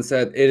everyone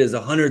said it is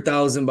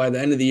 100,000 by the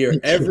end of the year.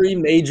 Every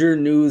major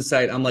news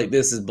site, I'm like,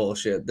 this is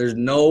bullshit. There's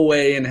no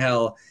way in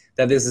hell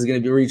that this is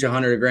going to reach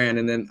 100 grand,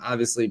 and then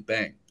obviously,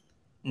 bang.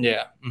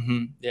 Yeah.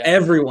 Mm-hmm. Yeah.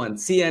 Everyone,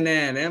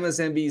 CNN,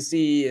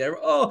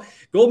 MSNBC,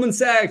 Goldman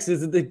Sachs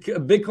is the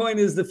Bitcoin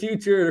is the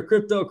future.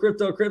 Crypto.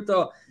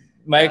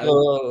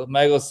 Michael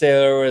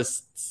Saylor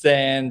was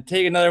saying,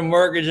 take another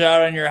mortgage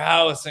out on your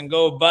house and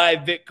go buy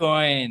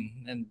Bitcoin.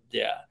 And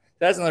yeah,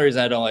 that's another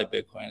reason I don't like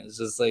Bitcoin. It's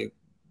just like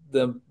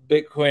the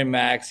Bitcoin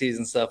maxis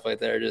and stuff like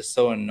that are just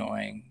so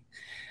annoying.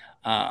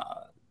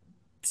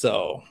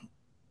 So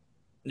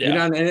yeah. You're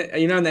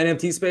not in the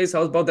NFT space?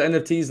 How's about the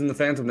NFTs and the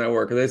Phantom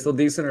Network? Are they still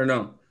decent or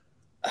no?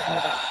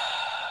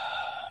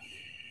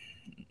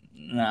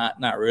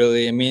 Not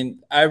really. I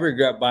mean, I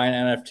regret buying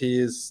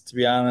NFTs, to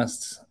be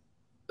honest,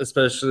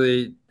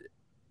 especially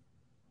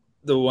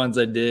the ones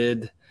I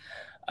did.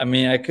 I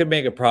mean, I could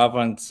make a profit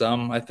on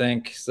some, I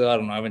think. So I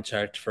don't know. I haven't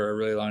checked for a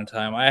really long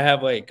time. I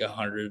have like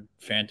 100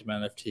 Phantom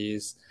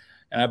NFTs,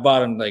 and I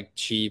bought them like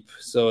cheap.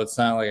 So it's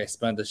not like I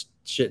spent a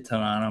shit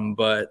ton on them,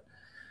 but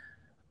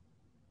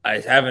I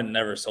haven't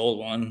never sold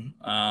one.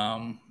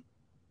 And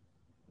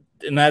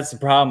that's the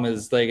problem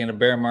is like in a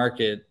bear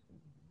market,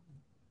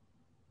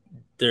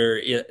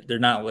 they're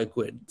not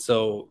liquid.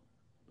 So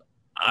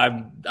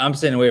I'm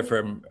staying away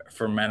from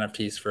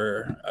NFTs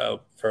for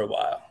a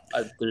while.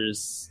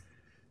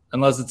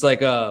 Unless it's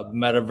like a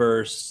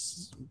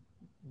metaverse,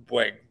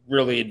 like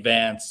really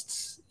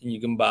advanced, and you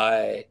can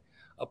buy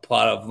a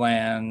plot of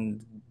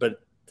land,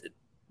 but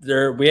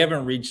we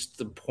haven't reached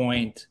the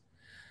point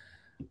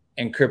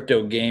in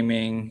crypto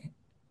gaming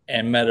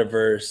and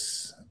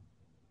metaverse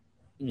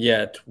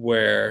yet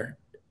where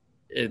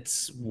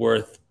it's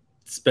worth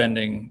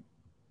spending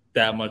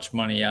that much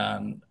money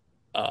on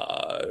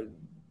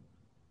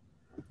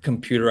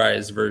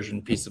computerized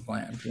version piece of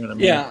land. You know what I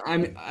mean? Yeah,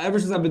 I'm ever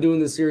since I've been doing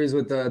this series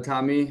with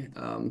Tommy,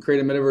 create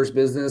a metaverse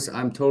business,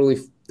 I'm totally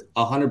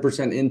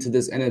 100% into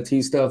this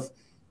NFT stuff,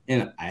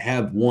 and I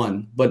have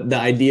one. But the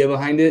idea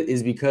behind it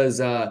is because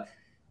the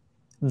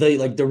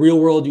real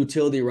world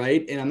utility,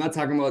 right? And I'm not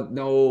talking about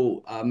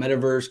no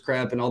metaverse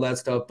crap and all that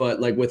stuff, but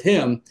like with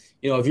him,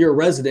 if you're a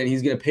resident,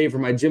 he's gonna pay for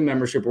my gym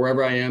membership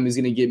wherever I am. He's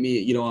gonna get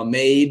me, a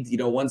maid,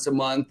 once a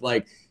month,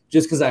 like.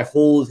 Just because I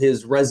hold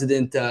his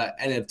resident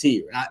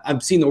NFT.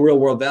 I've seen the real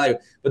world value.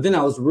 But then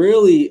I was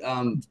really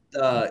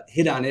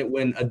hit on it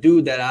when a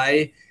dude that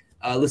I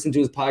listened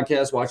to his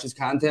podcast, watch his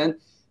content,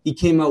 he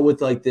came out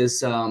with like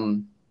this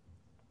kind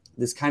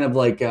of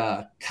like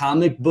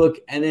comic book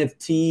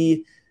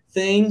NFT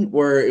thing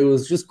where it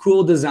was just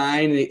cool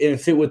design and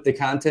it fit with the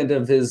content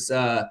of his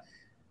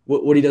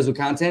what he does with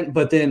content.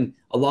 But then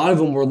a lot of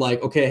them were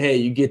like, okay, hey,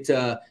 you get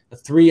a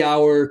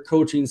 3-hour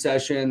coaching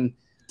session,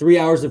 3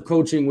 hours of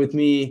coaching with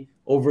me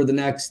over the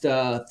next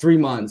 3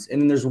 months. And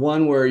then there's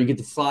one where you get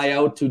to fly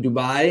out to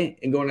Dubai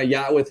and go on a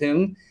yacht with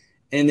him.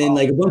 And then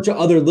like a bunch of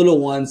other little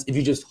ones if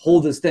you just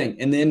hold this thing.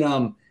 And then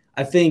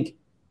I think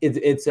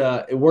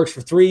it works for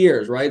 3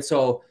 years, right?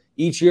 So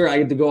each year I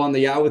get to go on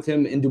the yacht with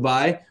him in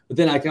Dubai, but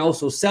then I can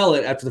also sell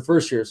it after the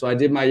first year. So I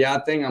did my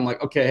yacht thing. I'm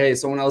like, okay, hey,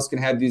 someone else can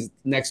have these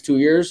next 2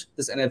 years,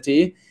 this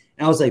NFT.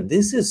 And I was like,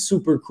 this is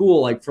super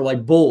cool. Like for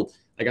like Bolt,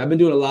 like I've been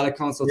doing a lot of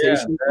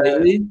consultations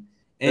lately.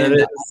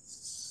 And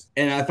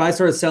if I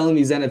started selling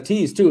these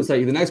NFTs too, it's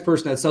like the next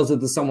person that sells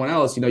it to someone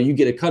else, you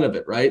get a cut of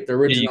it, right? The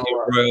original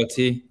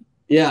royalty.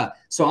 Yeah.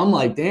 So I'm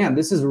like, damn,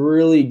 this is a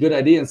really good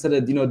idea. Instead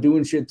of,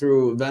 doing shit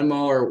through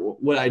Venmo or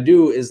what I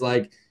do is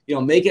like,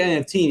 make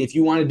an NFT. And if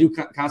you want to do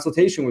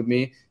consultation with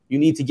me, you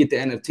need to get the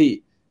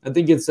NFT. I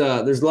think it's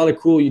there's a lot of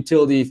cool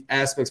utility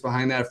aspects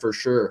behind that for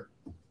sure.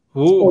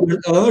 Oh, Who?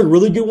 there's another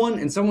really good one,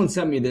 and someone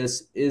sent me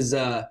this is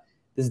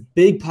this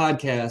big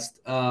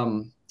podcast.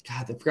 God,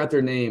 I forgot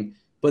their name,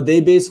 but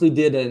they basically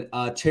did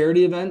a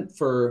charity event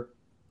for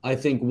I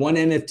think one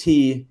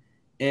NFT,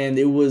 and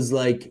it was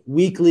like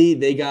weekly.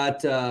 They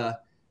got a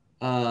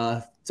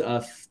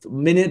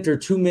minute or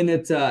 2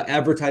 minute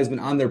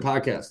advertisement on their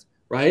podcast,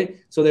 right?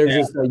 So they're Yeah.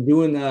 just like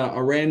doing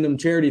a random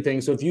charity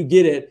thing. So if you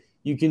get it,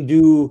 you can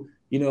do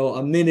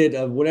a minute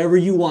of whatever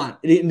you want.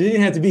 It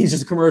didn't have to be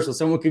just commercial.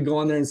 Someone could go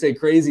on there and say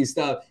crazy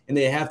stuff, and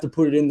they have to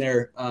put it in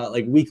there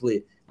like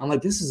weekly. I'm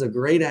like, this is a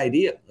great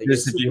idea. Like,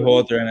 Just it's if you super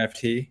hold neat. their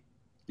NFT.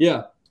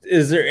 Yeah,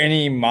 Is there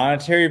any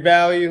monetary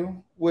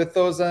value with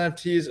those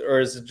NFTs, or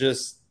is it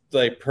just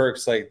like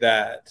perks like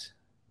that?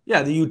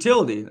 yeah, the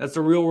utility. That's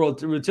the real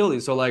world utility.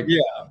 So like,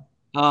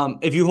 Yeah.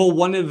 if you hold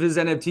one of his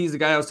NFTs, the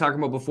guy I was talking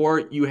about before,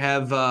 you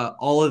have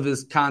all of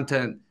his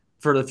content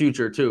for the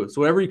future too.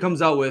 So whatever he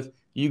comes out with,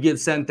 you get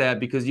sent that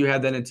because you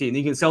have the NFT, and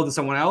you can sell to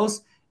someone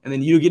else, and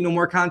then you get no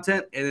more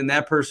content, and then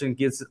that person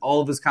gets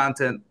all of his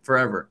content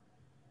forever.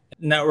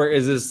 Network,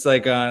 is this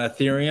like on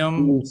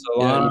Ethereum,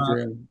 Yeah, Solana,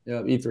 Ethereum. Yeah,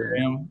 Ethereum.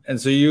 Ethereum?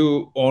 And so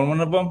you own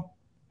one of them?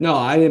 No,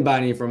 I didn't buy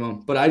any from him,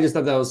 but I just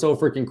thought that was so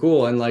freaking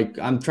cool. And like,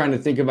 I'm trying to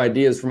think of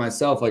ideas for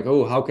myself. Like,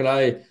 oh, how could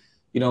I,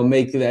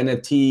 make the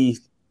NFT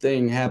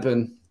thing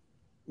happen?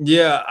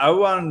 Yeah, I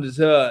wanted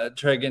to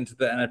try to get into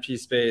the NFT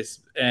space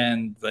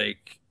and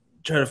like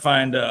try to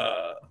find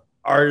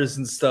artists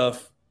and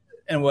stuff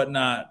and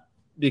whatnot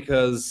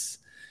because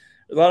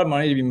there's a lot of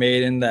money to be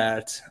made in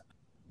that,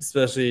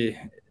 especially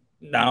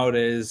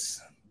nowadays.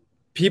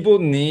 People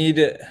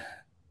need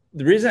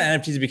the reason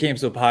NFTs became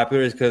so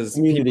popular is because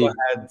people Community.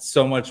 had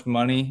so much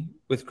money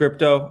with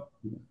crypto,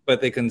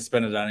 but they couldn't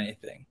spend it on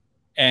anything.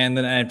 And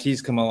then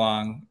NFTs come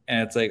along,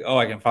 and it's like, oh,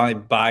 I can finally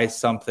buy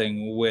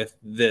something with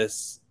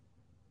this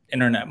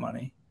internet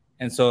money.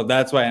 And so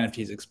that's why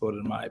NFTs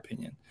exploded, in my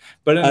opinion.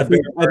 But in I a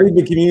bigger think I think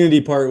the community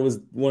part was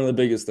one of the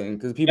biggest things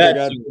because people yes,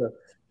 got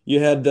you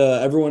had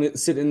everyone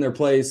sit in their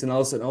place and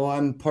all of a sudden, oh,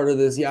 I'm part of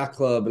this yacht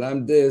club and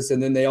I'm this,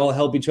 and then they all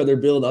help each other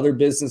build other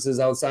businesses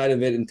outside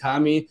of it. And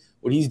Tommy,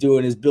 what he's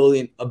doing is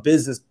building a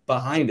business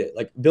behind it,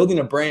 like building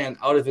a brand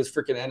out of his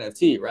freaking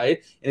NFT, right?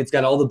 And it's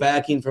got all the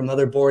backing from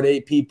other Bored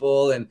Ape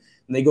people, and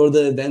they go to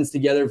the events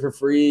together for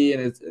free,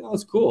 and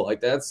it's cool.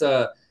 Like that's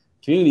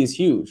community is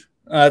huge.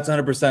 that's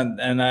 100%.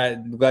 And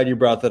I'm glad you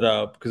brought that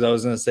up because I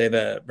was going to say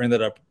that, bring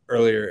that up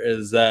earlier,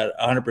 is that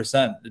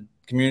 100% the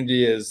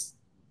community is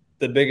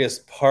the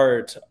biggest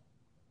part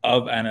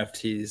of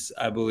NFTs,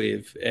 I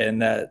believe.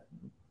 And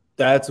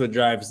that's what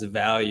drives the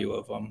value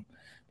of them.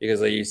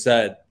 Because like you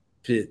said,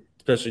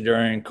 especially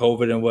during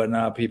COVID and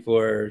whatnot, people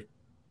are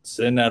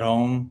sitting at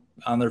home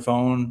on their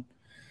phone.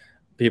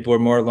 People are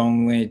more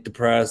lonely,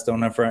 depressed,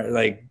 don't have friends,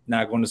 like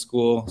not going to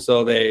school.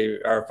 So they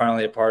are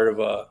finally a part of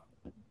a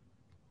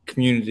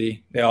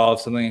community. They all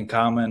have something in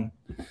common.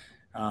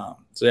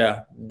 So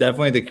yeah,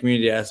 definitely the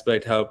community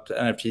aspect helped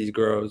NFTs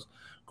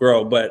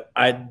grow. But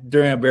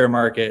during a bear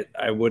market,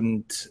 I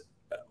wouldn't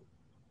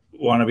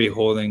want to be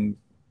holding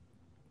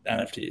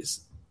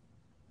NFTs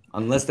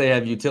Unless they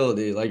have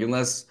utility, like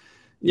unless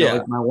yeah.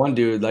 like my one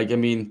dude, like I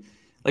mean,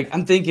 like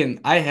I'm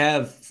thinking I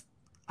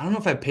don't know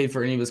if I paid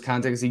for any of his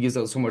content because he gives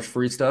out so much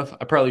free stuff.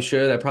 I probably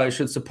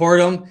should support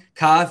him.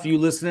 Kof, you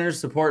listeners,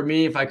 support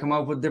me if I come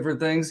up with different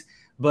things.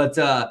 But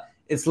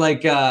it's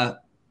like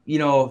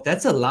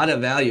that's a lot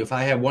of value. If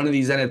I have one of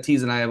these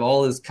NFTs and I have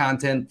all his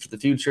content for the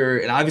future,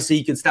 and obviously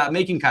he could stop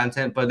making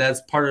content, but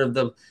that's part of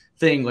the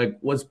thing, like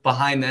what's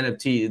behind the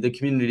NFT, the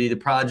community, the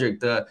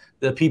project,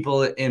 the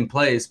people in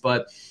place.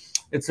 But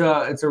it's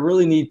a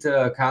really neat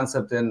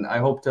concept, and I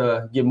hope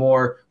to get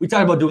more. We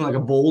talked about doing like a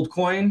bold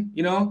coin,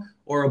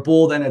 or a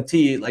bold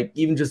NFT, like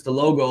even just the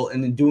logo,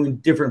 and then doing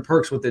different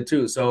perks with it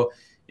too. So,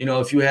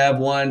 if you have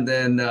one,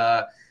 then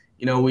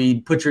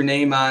we put your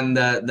name on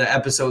the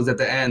episodes at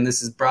the end.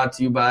 This is brought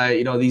to you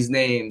by these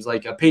names,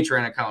 like a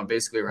Patreon account,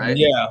 basically, right?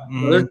 Yeah.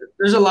 So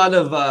there's a lot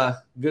of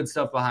good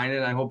stuff behind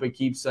it. I hope it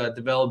keeps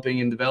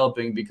developing and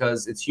developing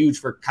because it's huge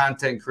for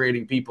content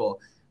creating people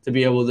to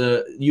be able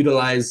to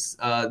utilize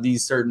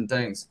these certain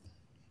things.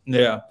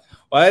 Yeah.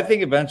 Well, I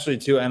think eventually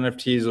too,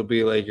 NFTs will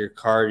be like your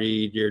car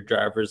deed, your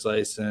driver's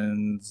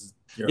license.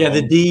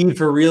 The deed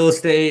for real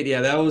estate. Yeah,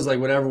 that was like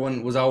what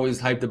everyone was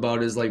always hyped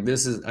about is like,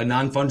 this is a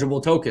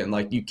non-fungible token.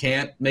 Like you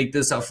can't make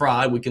this a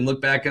fraud. We can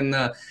look back in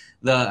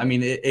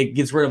it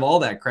gets rid of all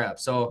that crap.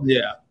 So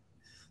yeah.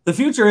 The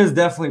future is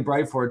definitely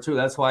bright for it too.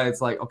 That's why it's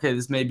like, okay,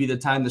 this may be the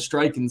time to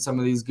strike in some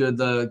of these good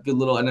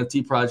little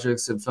NFT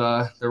projects if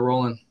they're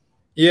rolling.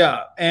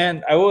 Yeah.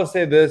 And I will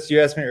say this,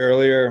 you asked me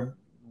earlier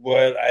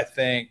what I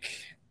think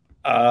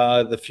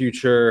the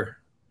future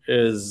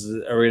is.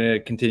 Are we going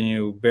to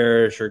continue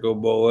bearish or go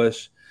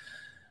bullish?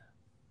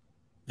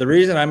 The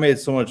reason I made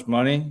so much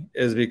money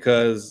is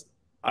because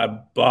I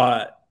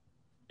bought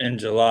in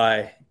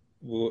July,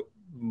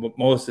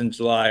 most in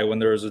July, when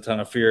there was a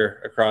ton of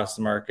fear across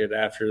the market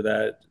after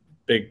that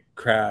big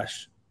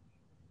crash.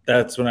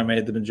 That's when I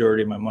made the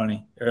majority of my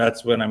money, or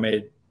that's when I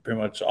made pretty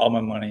much all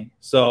my money.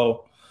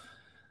 So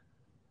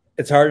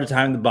it's hard to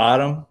time the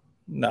bottom,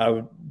 I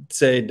would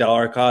say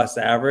dollar cost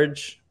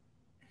average.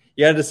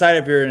 You got to decide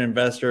if you're an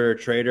investor or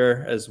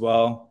trader as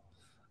well.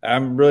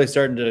 I'm really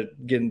starting to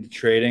get into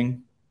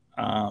trading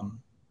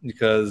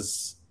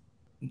because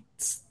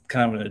it's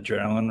kind of an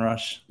adrenaline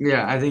rush.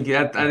 Yeah, I think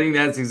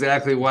that's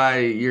exactly why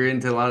you're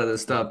into a lot of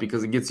this stuff,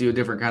 because it gets you a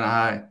different kind of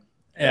high.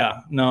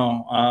 Yeah,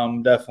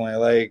 no, definitely.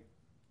 Like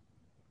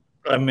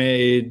I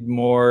made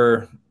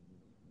more.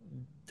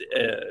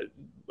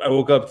 I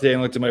woke up today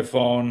and looked at my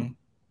phone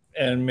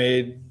and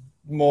made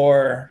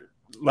more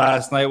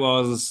last night while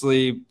I was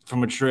asleep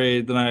from a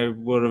trade than I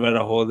would have had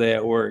a whole day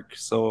at work.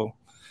 So,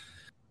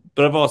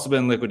 but I've also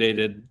been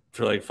liquidated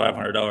for like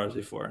 $500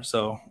 before.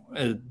 So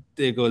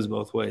it goes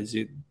both ways.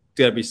 You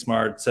got to be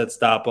smart, set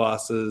stop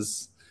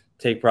losses,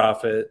 take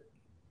profit.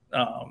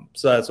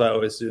 So that's what I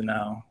always do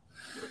now.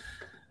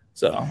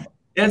 So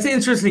yeah, it's an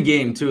interesting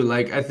game too.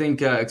 Like I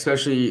think,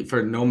 especially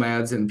for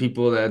nomads and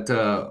people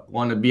that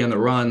want to be on the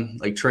run,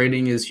 like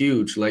trading is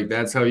huge. Like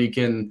that's how you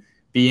can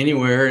be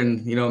anywhere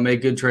and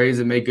make good trades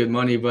and make good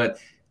money. But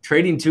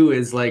trading too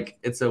is like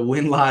it's a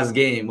win-loss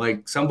game.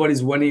 Like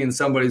somebody's winning and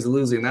somebody's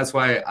losing. That's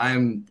why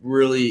I'm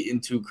really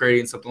into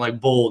creating something like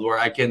Bold, where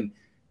I can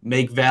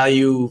make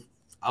value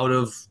out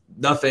of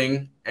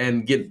nothing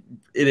and get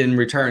it in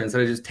return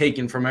instead of just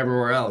taking from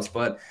everywhere else.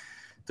 But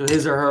to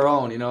his or her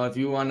own, if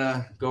you want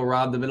to go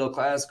rob the middle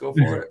class, go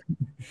for it.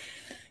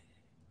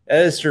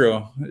 That is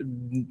true.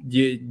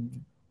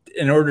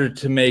 In order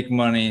to make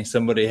money,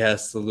 somebody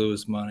has to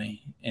lose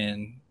money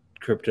in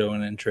crypto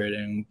and in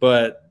trading.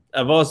 But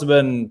I've also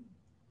been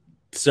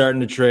starting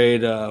to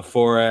trade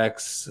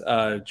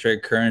Forex,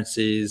 trade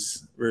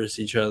currencies versus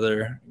each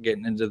other,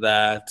 getting into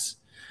that.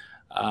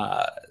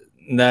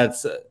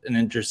 That's an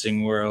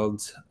interesting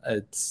world.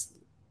 It's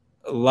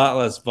a lot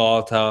less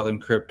volatile than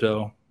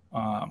crypto.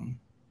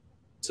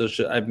 So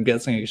I'm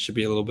guessing it should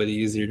be a little bit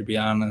easier, to be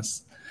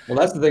honest. Well,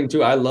 that's the thing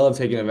too. I love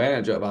taking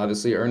advantage of,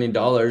 obviously, earning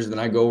dollars. Then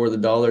I go where the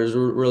dollars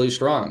are really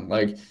strong.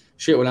 Like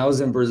shit, when I was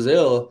in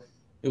Brazil,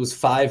 it was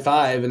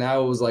 5.5, and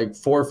now it was like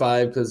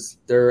 4.5 because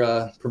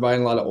they're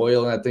providing a lot of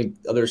oil and I think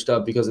other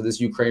stuff because of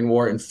this Ukraine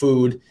war and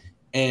food.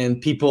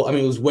 And people, I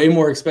mean, it was way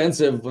more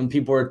expensive when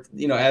people were,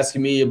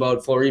 asking me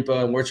about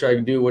Floripa and what should I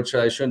do, what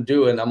I shouldn't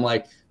do, and I'm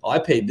like, oh, I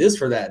paid this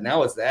for that.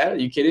 Now it's that. Are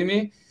you kidding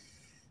me?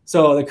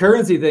 So the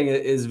currency thing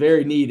is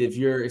very neat if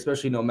you're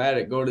especially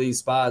nomadic. Go to these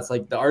spots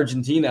like the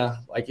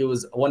Argentina, like it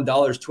was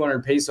 $1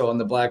 200 peso on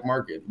the black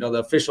market. The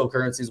official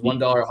currency is $1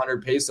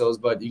 100 pesos,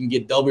 but you can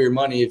get double your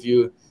money if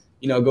you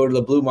go to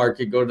the blue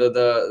market, go to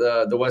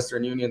the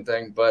Western Union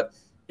thing. But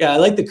yeah, I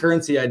like the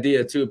currency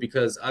idea too,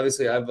 because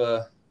obviously I've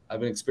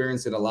been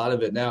experiencing a lot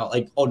of it now.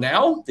 Like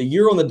now the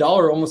euro and the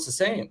dollar are almost the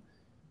same.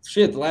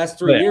 Shit, the last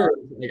 3 years,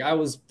 like I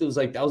was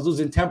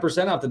losing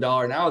 10% off the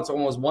dollar. Now it's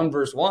almost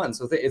 1-1.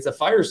 So it's a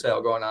fire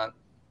sale going on.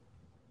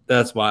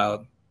 That's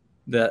wild.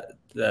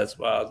 That's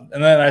wild.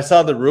 And then I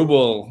saw the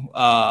ruble.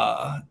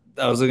 I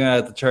was looking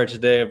at the chart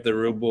today of the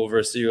ruble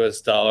versus the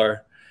US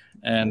dollar,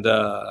 and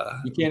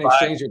you can't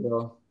exchange it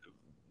though.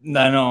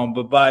 I know,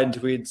 but Biden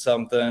tweeted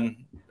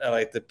something at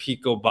like the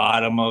pico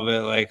bottom of it,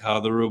 like how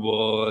the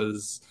ruble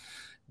is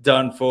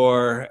done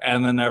for,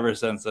 and then ever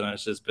since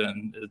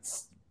then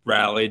it's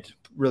rallied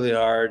really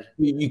hard.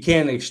 You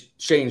can't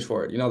exchange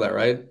for it. You know that,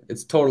 right?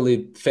 It's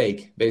totally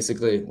fake,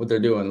 basically, what they're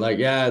doing. Like,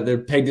 yeah, they're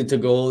pegged it to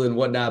gold and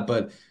whatnot,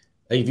 but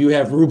like, if you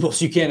have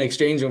rubles, you can't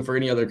exchange them for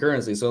any other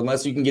currency. So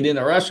unless you can get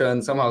into Russia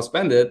and somehow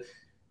spend it,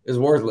 it's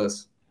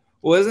worthless.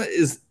 Well,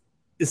 is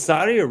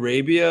Saudi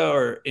Arabia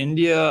or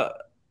India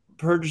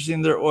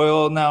purchasing their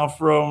oil now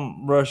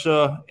from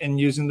Russia and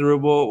using the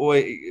ruble?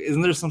 Wait,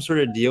 isn't there some sort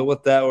of deal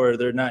with that where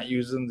they're not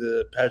using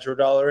the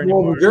petrodollar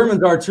anymore? Well, the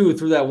Germans are too,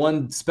 through that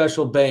one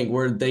special bank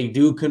where they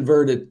do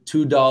convert it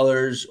to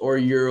dollars or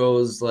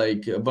euros.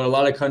 Like, but a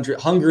lot of countries,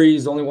 Hungary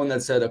is the only one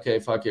that said, okay,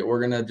 fuck it, we're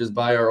gonna just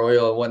buy our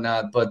oil and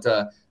whatnot. But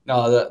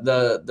no,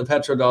 the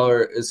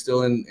petrodollar is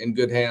still in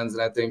good hands,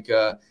 and I think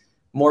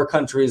more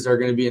countries are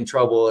going to be in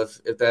trouble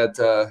if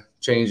that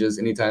changes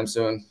anytime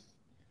soon.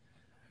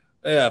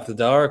 Yeah, if the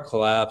dollar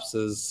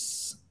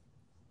collapses,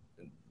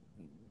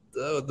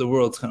 the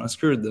world's kind of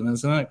screwed then,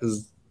 isn't it?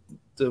 Because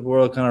the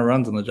world kind of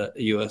runs on the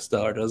U.S.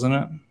 dollar, doesn't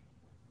it?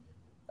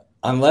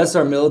 Unless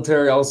our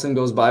military all of a sudden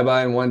goes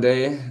bye-bye in one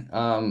day,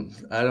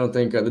 I don't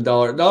think the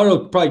dollar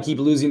will probably keep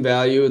losing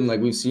value, and like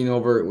we've seen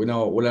over,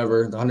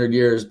 the 100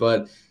 years,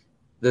 but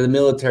the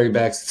military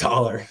backs the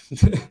dollar.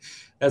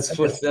 that's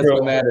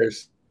what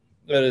matters.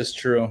 That is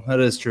true.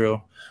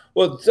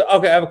 Well,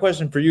 okay, I have a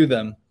question for you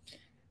then.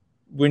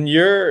 When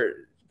you're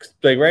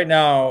like right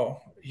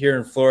now here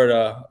in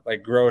Florida,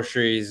 like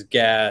groceries,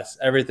 gas,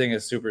 everything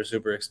is super,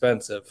 super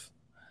expensive.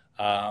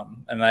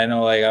 And I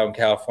know like out in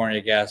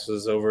California, gas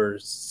was over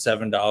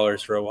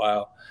 $7 for a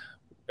while.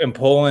 In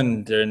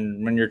Poland,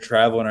 and when you're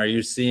traveling, are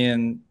you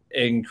seeing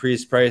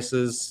increased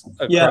prices?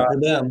 Yeah,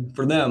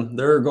 for them,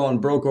 they're going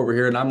broke over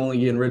here, and I'm only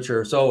getting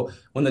richer. So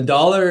when the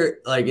dollar,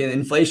 like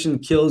inflation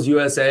kills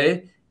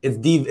USA, it's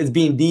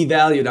being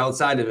devalued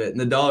outside of it, and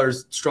the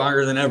dollar's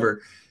stronger than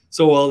ever.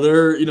 So while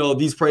they're,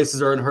 these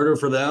prices are unheard of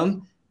for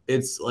them,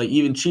 it's like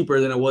even cheaper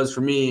than it was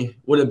for me,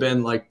 would have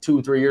been like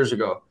 2-3 years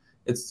ago.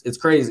 It's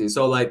crazy.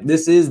 So like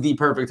this is the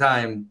perfect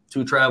time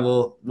to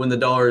travel when the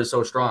dollar is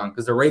so strong,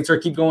 because the rates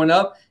keep going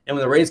up, and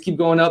when the rates keep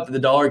going up, the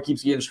dollar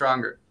keeps getting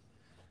stronger.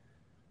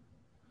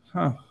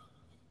 Huh.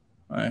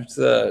 All right,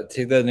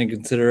 take that into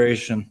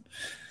consideration.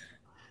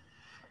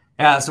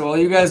 Yeah, so while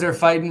you guys are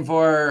fighting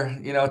for,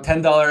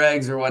 $10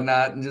 eggs or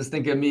whatnot, and just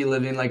think of me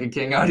living like a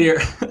king out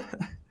here.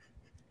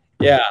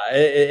 Yeah,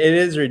 it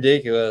is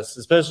ridiculous,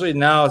 especially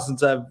now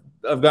since I've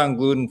gotten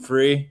gluten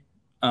free,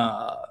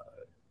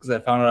 because I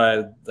found out I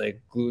had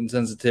like gluten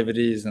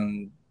sensitivities,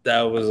 and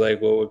that was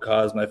like what would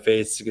cause my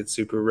face to get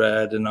super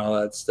red and all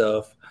that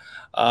stuff.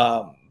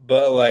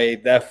 But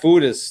like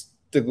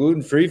the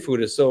gluten free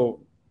food is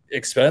so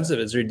expensive;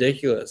 it's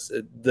ridiculous.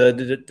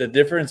 The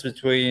difference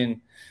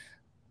between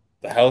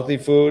the healthy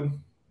food,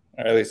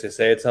 or at least they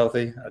say it's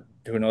healthy.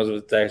 Who knows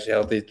if it's actually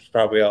healthy? It's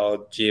probably all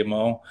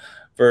GMO.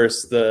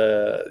 Versus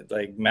the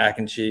like mac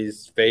and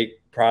cheese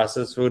fake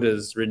processed food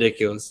is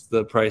ridiculous.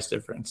 The price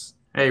difference.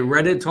 Hey,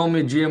 Reddit told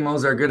me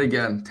GMOs are good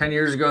again. 10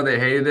 years ago, they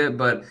hated it,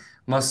 but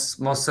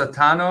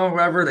Mosatano,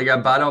 whoever, they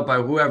got bought out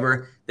by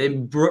whoever.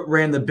 They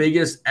ran the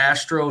biggest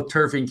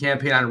astroturfing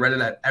campaign on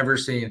Reddit I've ever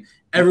seen.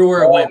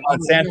 Everywhere it went.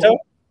 Monsanto?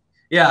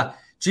 Yeah.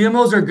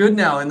 GMOs are good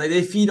now, and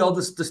they feed all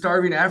the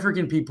starving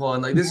African people,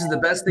 and like this is the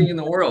best thing in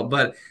the world.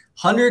 But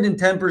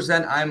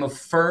 110%, I'm a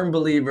firm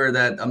believer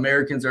that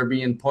Americans are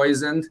being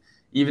poisoned.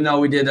 Even though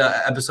we did an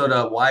episode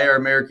of Why Are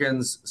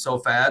Americans So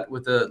Fat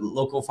with a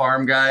local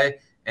farm guy,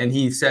 and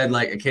he said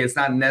like, okay, it's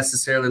not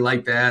necessarily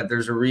like that.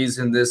 There's a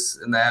reason this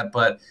and that,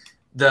 but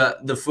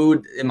the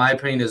food, in my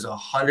opinion, is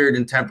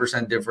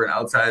 110% different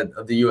outside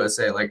of the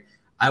USA. Like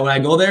when I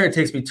go there, it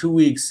takes me 2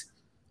 weeks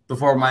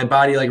before my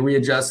body like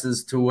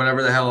readjusts to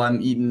whatever the hell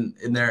I'm eating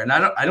in there. And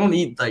I don't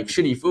eat like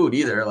shitty food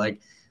either. Like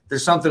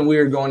there's something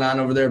weird going on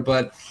over there,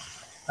 but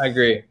I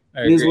agree.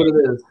 It is what it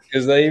is.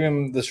 Because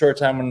even the short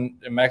time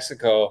in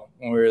Mexico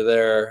when we were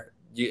there,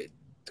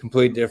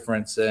 complete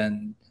difference.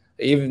 And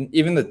even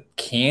the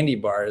candy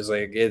bars,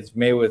 like it's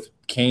made with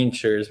cane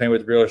sugar, it's made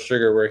with real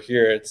sugar. Where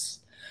here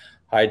it's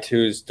high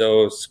twos,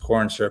 dose,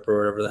 corn syrup,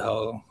 or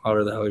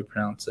however the hell you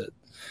pronounce it.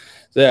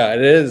 So yeah,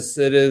 it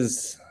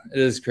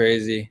is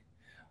crazy.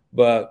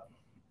 But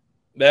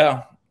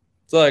yeah,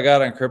 that's all I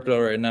got on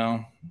crypto right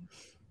now.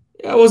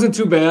 Yeah, it wasn't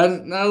too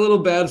bad. Not a little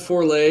bad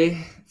foray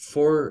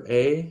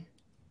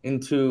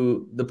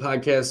into the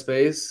podcast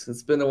space.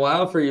 It's been a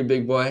while for you,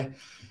 big boy.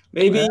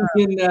 Maybe you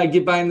can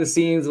get behind the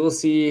scenes. We'll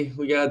see.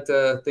 We got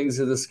things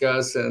to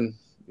discuss and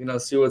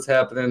see what's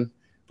happening.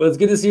 But it's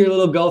good to see your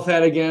little golf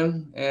hat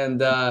again. And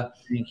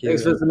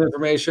thanks for some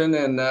information.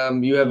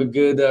 And you have a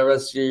good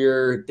rest of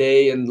your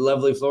day in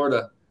lovely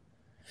Florida.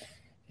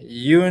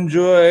 You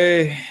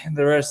enjoy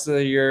the rest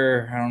of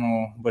your, I don't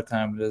know what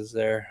time it is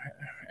there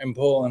in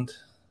Poland.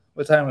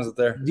 What time is it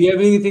there? Do you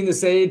have anything to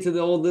say to the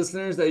old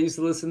listeners that used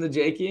to listen to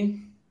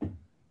Jakey? I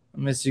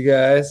miss you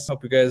guys.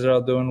 Hope you guys are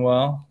all doing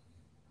well.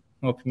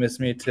 Hope you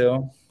miss me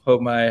too. Hope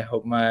my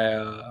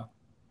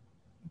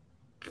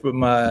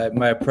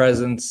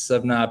presence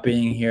of not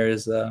being here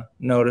is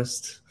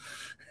noticed.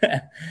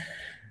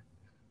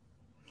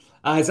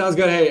 It sounds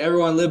good. Hey,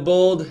 everyone, live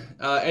bold.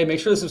 Hey, make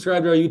sure to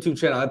subscribe to our YouTube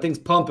channel. That thing's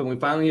pumping. We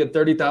finally hit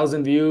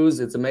 30,000 views.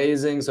 It's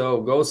amazing.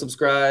 So go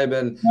subscribe.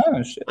 And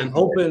I'm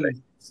hoping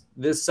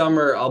this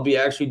summer I'll be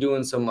actually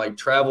doing some like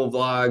travel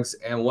vlogs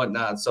and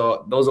whatnot.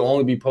 So those will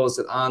only be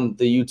posted on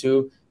the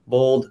YouTube.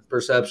 Bold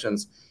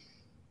Perceptions.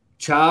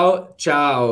 Ciao, ciao.